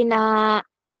 saya nak...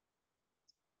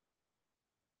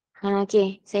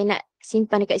 okay, saya nak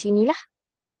simpan dekat sini lah.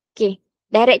 Okay.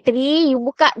 Directory, you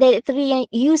buka directory yang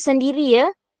you sendiri ya.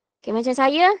 Okay, macam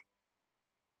saya.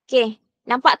 Okay,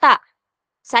 nampak tak?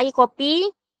 Saya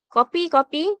copy. Okay.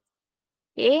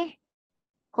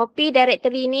 Copy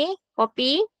directory ni.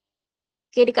 Copy.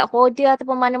 Okay, dekat folder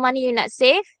ataupun mana-mana you nak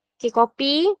save. Okay,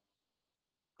 copy.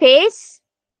 Paste.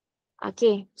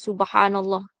 Okay,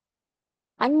 subhanallah.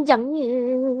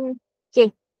 Panjangnya.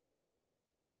 Okay.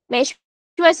 Make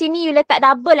sure sini you letak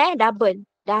double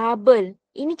double.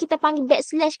 Ini kita panggil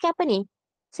backslash ke apa ni?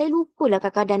 Saya lupa lah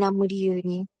kadang-kadang nama dia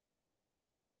ni.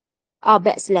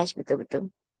 Backslash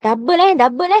betul-betul. Double.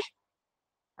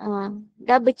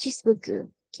 Double cheeseburger.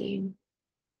 Okay.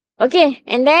 Okay,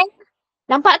 and then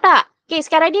nampak tak? Okay,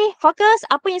 sekarang ni fokus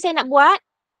apa yang saya nak buat.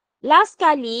 Last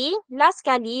kali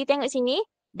you tengok sini.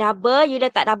 Double, you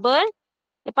letak double.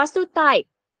 Lepas tu type.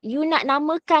 You nak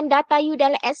namakan data you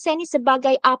dalam Excel ni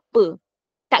sebagai apa?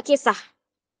 Tak kisah.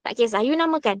 Tak kisah. You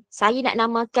namakan. Saya nak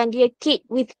namakan dia kid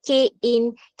with K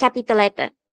in capital letter.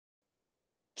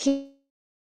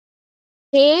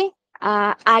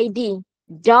 ID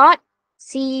dot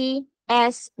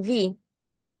CSV.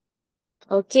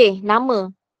 Okay, nama.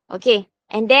 Okay.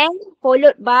 And then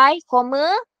followed by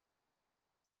comma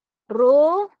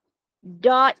row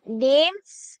dot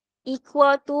names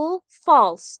equal to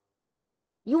false.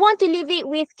 You want to leave it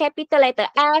with capital letter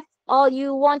F or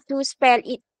you want to spell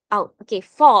it out. Okay,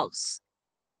 false.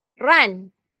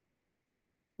 Run.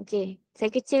 Okay,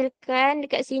 saya kecilkan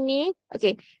dekat sini.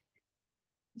 Okay.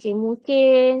 Okay,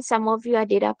 mungkin some of you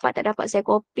ada dapat, tak dapat saya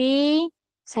copy.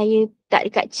 Saya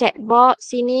tak dekat chat box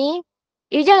sini.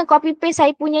 You jangan copy paste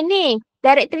saya punya ni.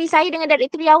 Directory saya dengan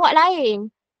directory awak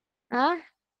lain. Ha?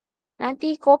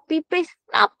 Nanti copy paste.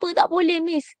 Kenapa tak boleh,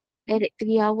 Miss?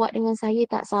 Directory awak dengan saya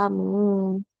tak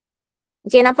sama.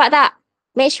 Okay, nampak tak?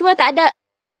 Make sure tak ada,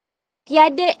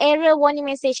 tiada error warning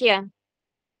message ya.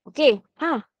 Okay.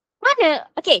 Mana?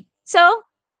 Okay. So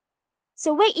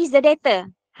where is the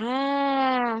data?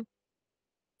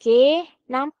 Okay.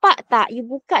 Nampak tak? You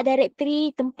buka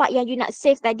directory tempat yang you nak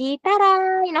save tadi.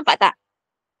 Tara! Nampak tak?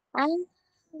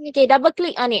 Okay. Double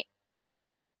click on it.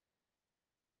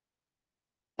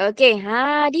 Okay.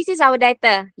 This is our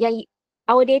data.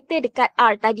 Our data dekat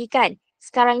R tadi kan.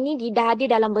 Sekarang ni dia dah ada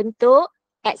dalam bentuk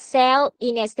Excel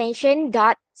in extension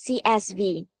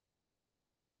 .csv.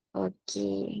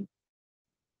 Okay.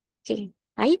 Okay.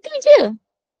 Itu je.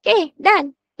 Okay.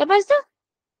 Done. Lepas tu,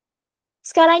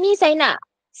 sekarang ni saya nak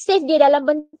save dia dalam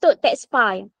bentuk text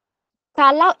file.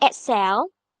 Kalau Excel,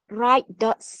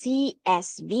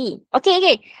 write.csv.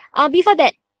 Okay. Before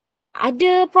that,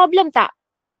 ada problem tak?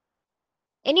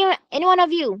 Any one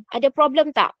of you, ada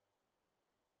problem tak?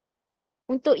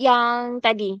 Untuk yang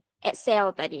tadi, Excel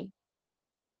tadi.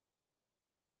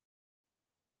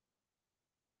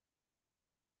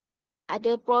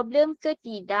 Ada problem ke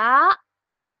tidak?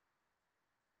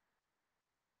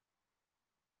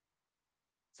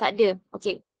 Tak ada.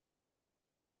 Okay.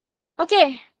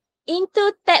 Okay.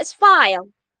 Into text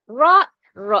file.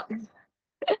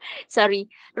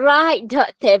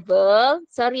 Write.table.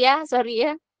 Sorry ya.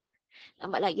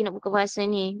 Lambat lagi nak buka bahasa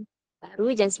ni.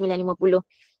 Baru jam 9.50.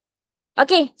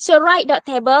 Okay. So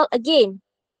write.table again.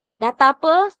 Data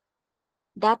apa?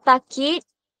 Data kit.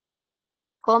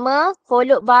 Comma.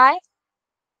 Followed by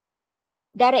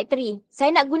directory.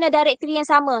 Saya nak guna directory yang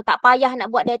sama. Tak payah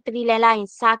nak buat directory lain-lain.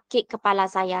 Sakit kepala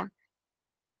saya.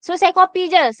 So saya copy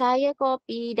je. Saya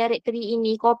copy directory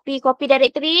ini. Copy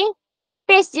directory.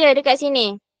 Paste je dekat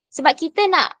sini. Sebab kita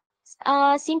nak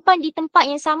simpan di tempat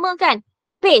yang sama kan.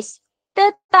 Paste.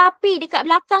 Tetapi dekat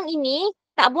belakang ini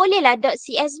tak bolehlah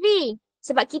 .csv.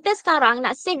 Sebab kita sekarang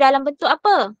nak save dalam bentuk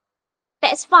apa?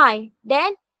 Text file.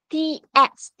 Then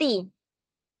txt.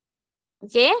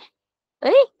 Okay.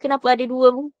 Kenapa ada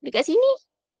dua dekat sini?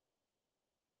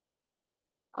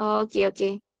 Okay.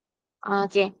 Okay.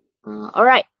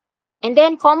 Alright. And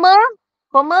then comma.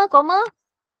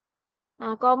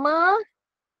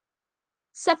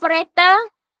 Separator.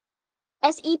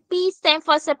 SEP stand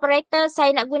for separator.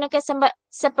 Saya nak gunakan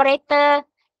separator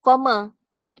comma.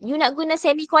 You nak guna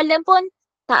semicolon pun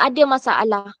tak ada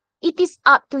masalah. It is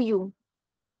up to you.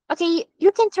 Okay,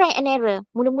 you can try and error.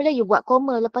 Mula-mula you buat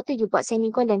comma, lepas tu you buat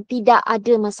semicolon. Tidak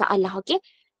ada masalah, okay?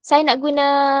 Saya nak guna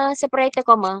separator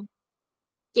comma.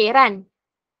 Okay, run.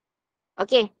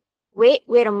 Okay, wait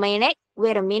a minute.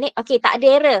 Okay, tak ada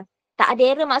error. Tak ada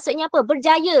error maksudnya apa?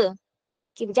 Berjaya.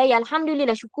 Okay, berjaya.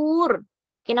 Alhamdulillah, syukur.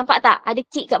 Okay, nampak tak? Ada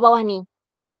key kat bawah ni.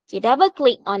 Okay, double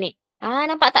click on it.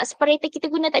 Nampak tak separator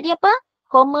kita guna tadi apa?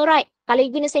 Comma right. Kalau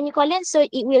you guna semicolon, so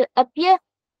it will appear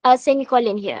a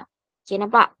semicolon here. Okay,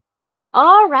 nampak?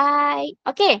 Alright.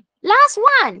 Okay, last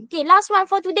one. Okay, last one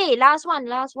for today. Last one.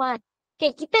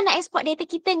 Okay, kita nak export data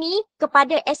kita ni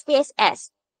kepada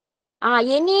SPSS.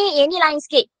 Yang ni lain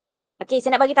sikit. Okay,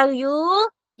 saya nak bagi tahu you.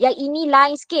 Yang ini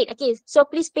lain sikit. Okay, so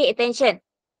please pay attention.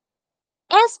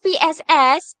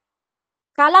 SPSS,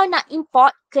 kalau nak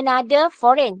import, kena ada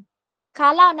foreign.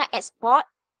 Kalau nak export,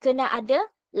 kena ada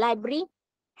library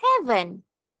heaven.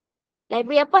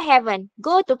 Library apa? Heaven.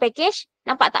 Go to package.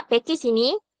 Nampak tak package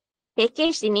sini?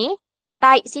 Package sini.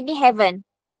 Type sini heaven.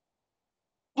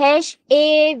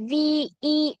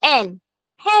 HAVEN.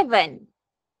 Heaven.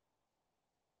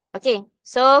 Okay.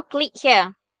 So click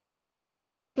here.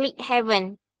 Click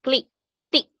heaven. Click.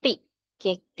 Tick.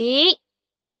 Okay, tick.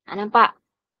 Nampak?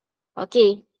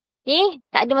 Okay. Ni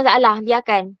tak ada masalah,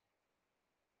 biarkan.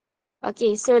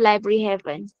 Okay, so library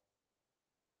heaven.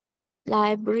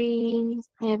 Library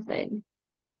heaven.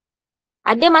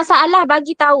 Ada masalah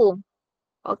bagi tahu.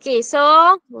 Okay,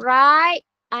 so write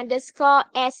underscore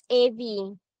SAV.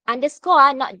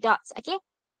 Underscore not dots, okay?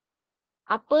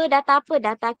 Apa? Data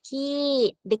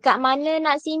key. Dekat mana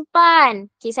nak simpan?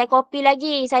 Okay, saya copy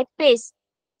lagi. Saya paste.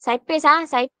 Saya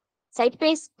paste saya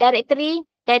paste directory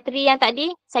yang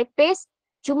tadi. Saya paste.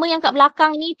 Cuma yang kat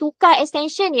belakang ni tukar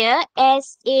extension ya.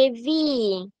 SAV.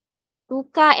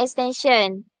 Tukar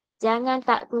extension. Jangan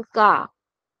tak tukar.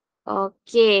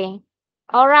 Okay.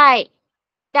 Alright.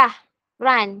 Dah.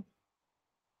 Run.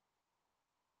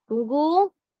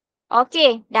 Tunggu.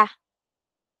 Okay. Dah.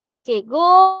 Okay.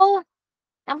 Go.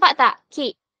 Nampak tak?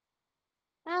 Kick.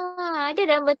 Ada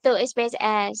dalam bentuk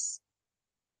SPSS.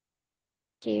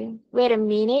 Okay. Wait a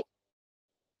minute.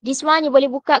 This one you boleh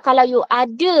buka kalau you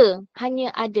ada.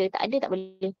 Hanya ada. Tak ada tak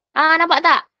boleh. Nampak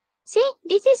tak? See?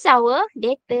 This is our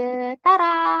data.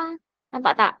 Tara.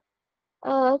 Nampak tak?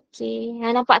 Okay.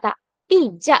 Nampak tak?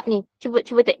 Bijak ni. Cuba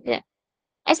tengok.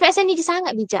 SPSS ni dia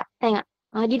sangat bijak. Tengok.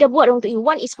 Dia dah buat untuk you.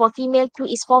 1 is for female, 2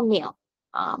 is for male.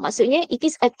 Maksudnya, it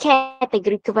is a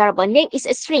categorical variable. Name is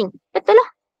a string. Betul lah.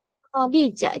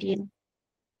 Bijak dia.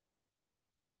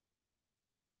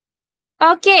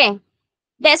 Okay.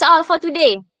 That's all for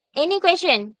today. Any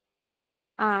question?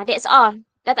 That's all.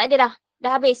 Dah tak ada dah.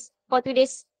 Dah habis for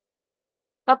today's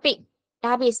topic.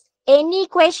 Dah habis.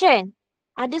 Any question?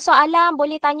 Ada soalan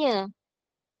boleh tanya.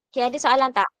 Okay, ada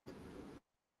soalan tak?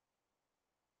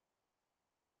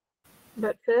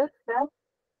 Doktor,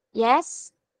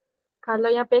 Yes?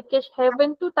 kalau yang package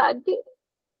heaven tu tak ada,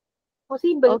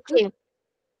 possible ke?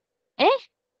 Okay.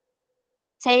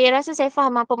 Saya rasa saya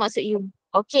faham apa maksud you.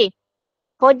 Okay.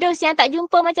 For those yang tak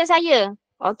jumpa macam saya.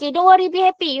 Okay, don't worry, be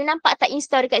happy. You nampak tak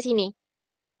install dekat sini?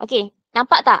 Okay,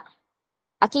 nampak tak?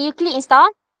 Okay, you click install.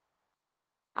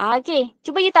 Okay,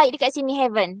 cuba you type dekat sini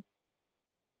heaven.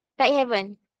 Type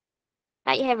heaven.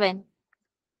 Type heaven.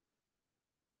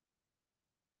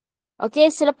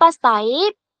 Okay, selepas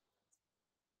type,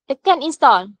 tekan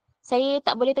install. Saya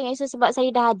tak boleh tengok install sebab saya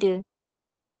dah ada.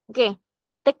 Okay,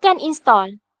 tekan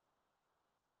install.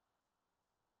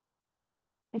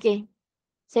 Okay,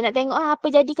 saya nak tengok apa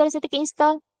jadi kalau saya tekan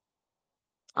install.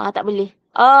 Tak boleh.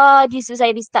 Justru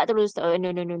saya restart terus.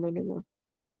 No.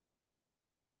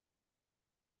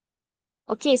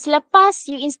 Okay, selepas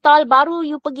you install, baru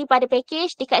you pergi pada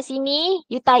package. Dekat sini,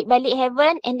 you type balik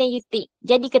heaven and then you tick.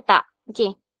 Jadi ke tak?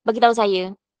 Okay, bagi tahu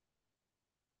saya.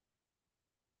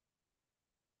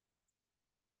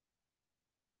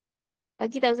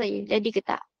 Bagi tahu saya, jadi ke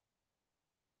tak?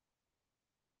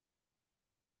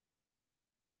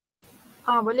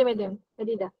 Boleh madam.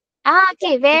 Tadi dah.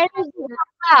 Okay, very good.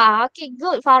 Okay,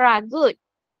 good Farah, good.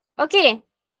 Okay,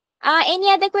 any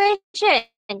other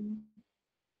question?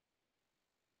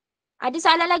 Ada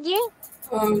soalan lagi?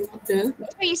 Doktor,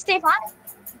 You stay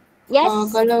Yes.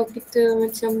 kalau kita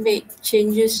macam make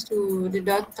changes to the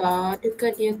data,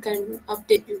 adakah dia akan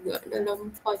update juga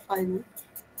dalam file ni?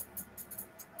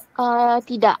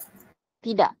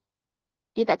 Tidak.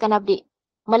 Dia takkan update.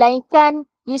 Melainkan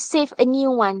you save a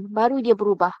new one, baru dia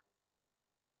berubah.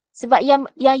 Sebab yang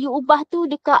you ubah tu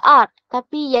dekat art.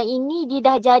 Tapi yang ini dia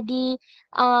dah jadi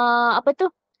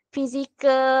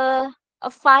physical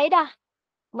file dah.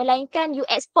 Melainkan you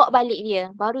export balik dia,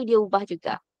 baru dia ubah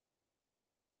juga.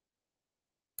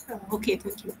 Okay,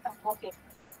 thank you.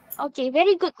 Okay,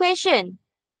 very good question.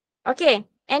 Okay,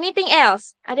 anything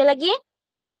else? Ada lagi?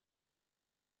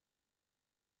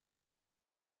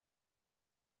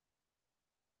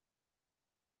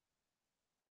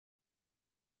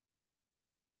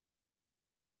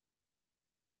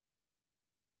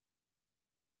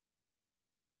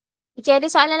 Okay,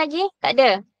 ada soalan lagi? Tak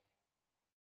ada?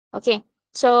 Okay.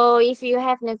 So, if you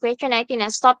have no question, I think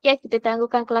nak stop here. Kita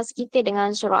tangguhkan kelas kita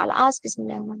dengan surah Al-As.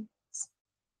 Bismillahirrahmanirrahim.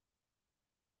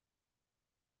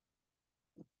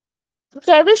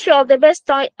 Okay, I wish you all the best.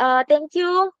 Thank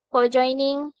you for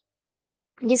joining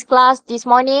this class this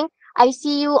morning. I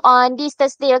see you on this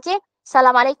Thursday, okay?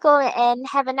 Assalamualaikum and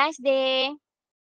have a nice day.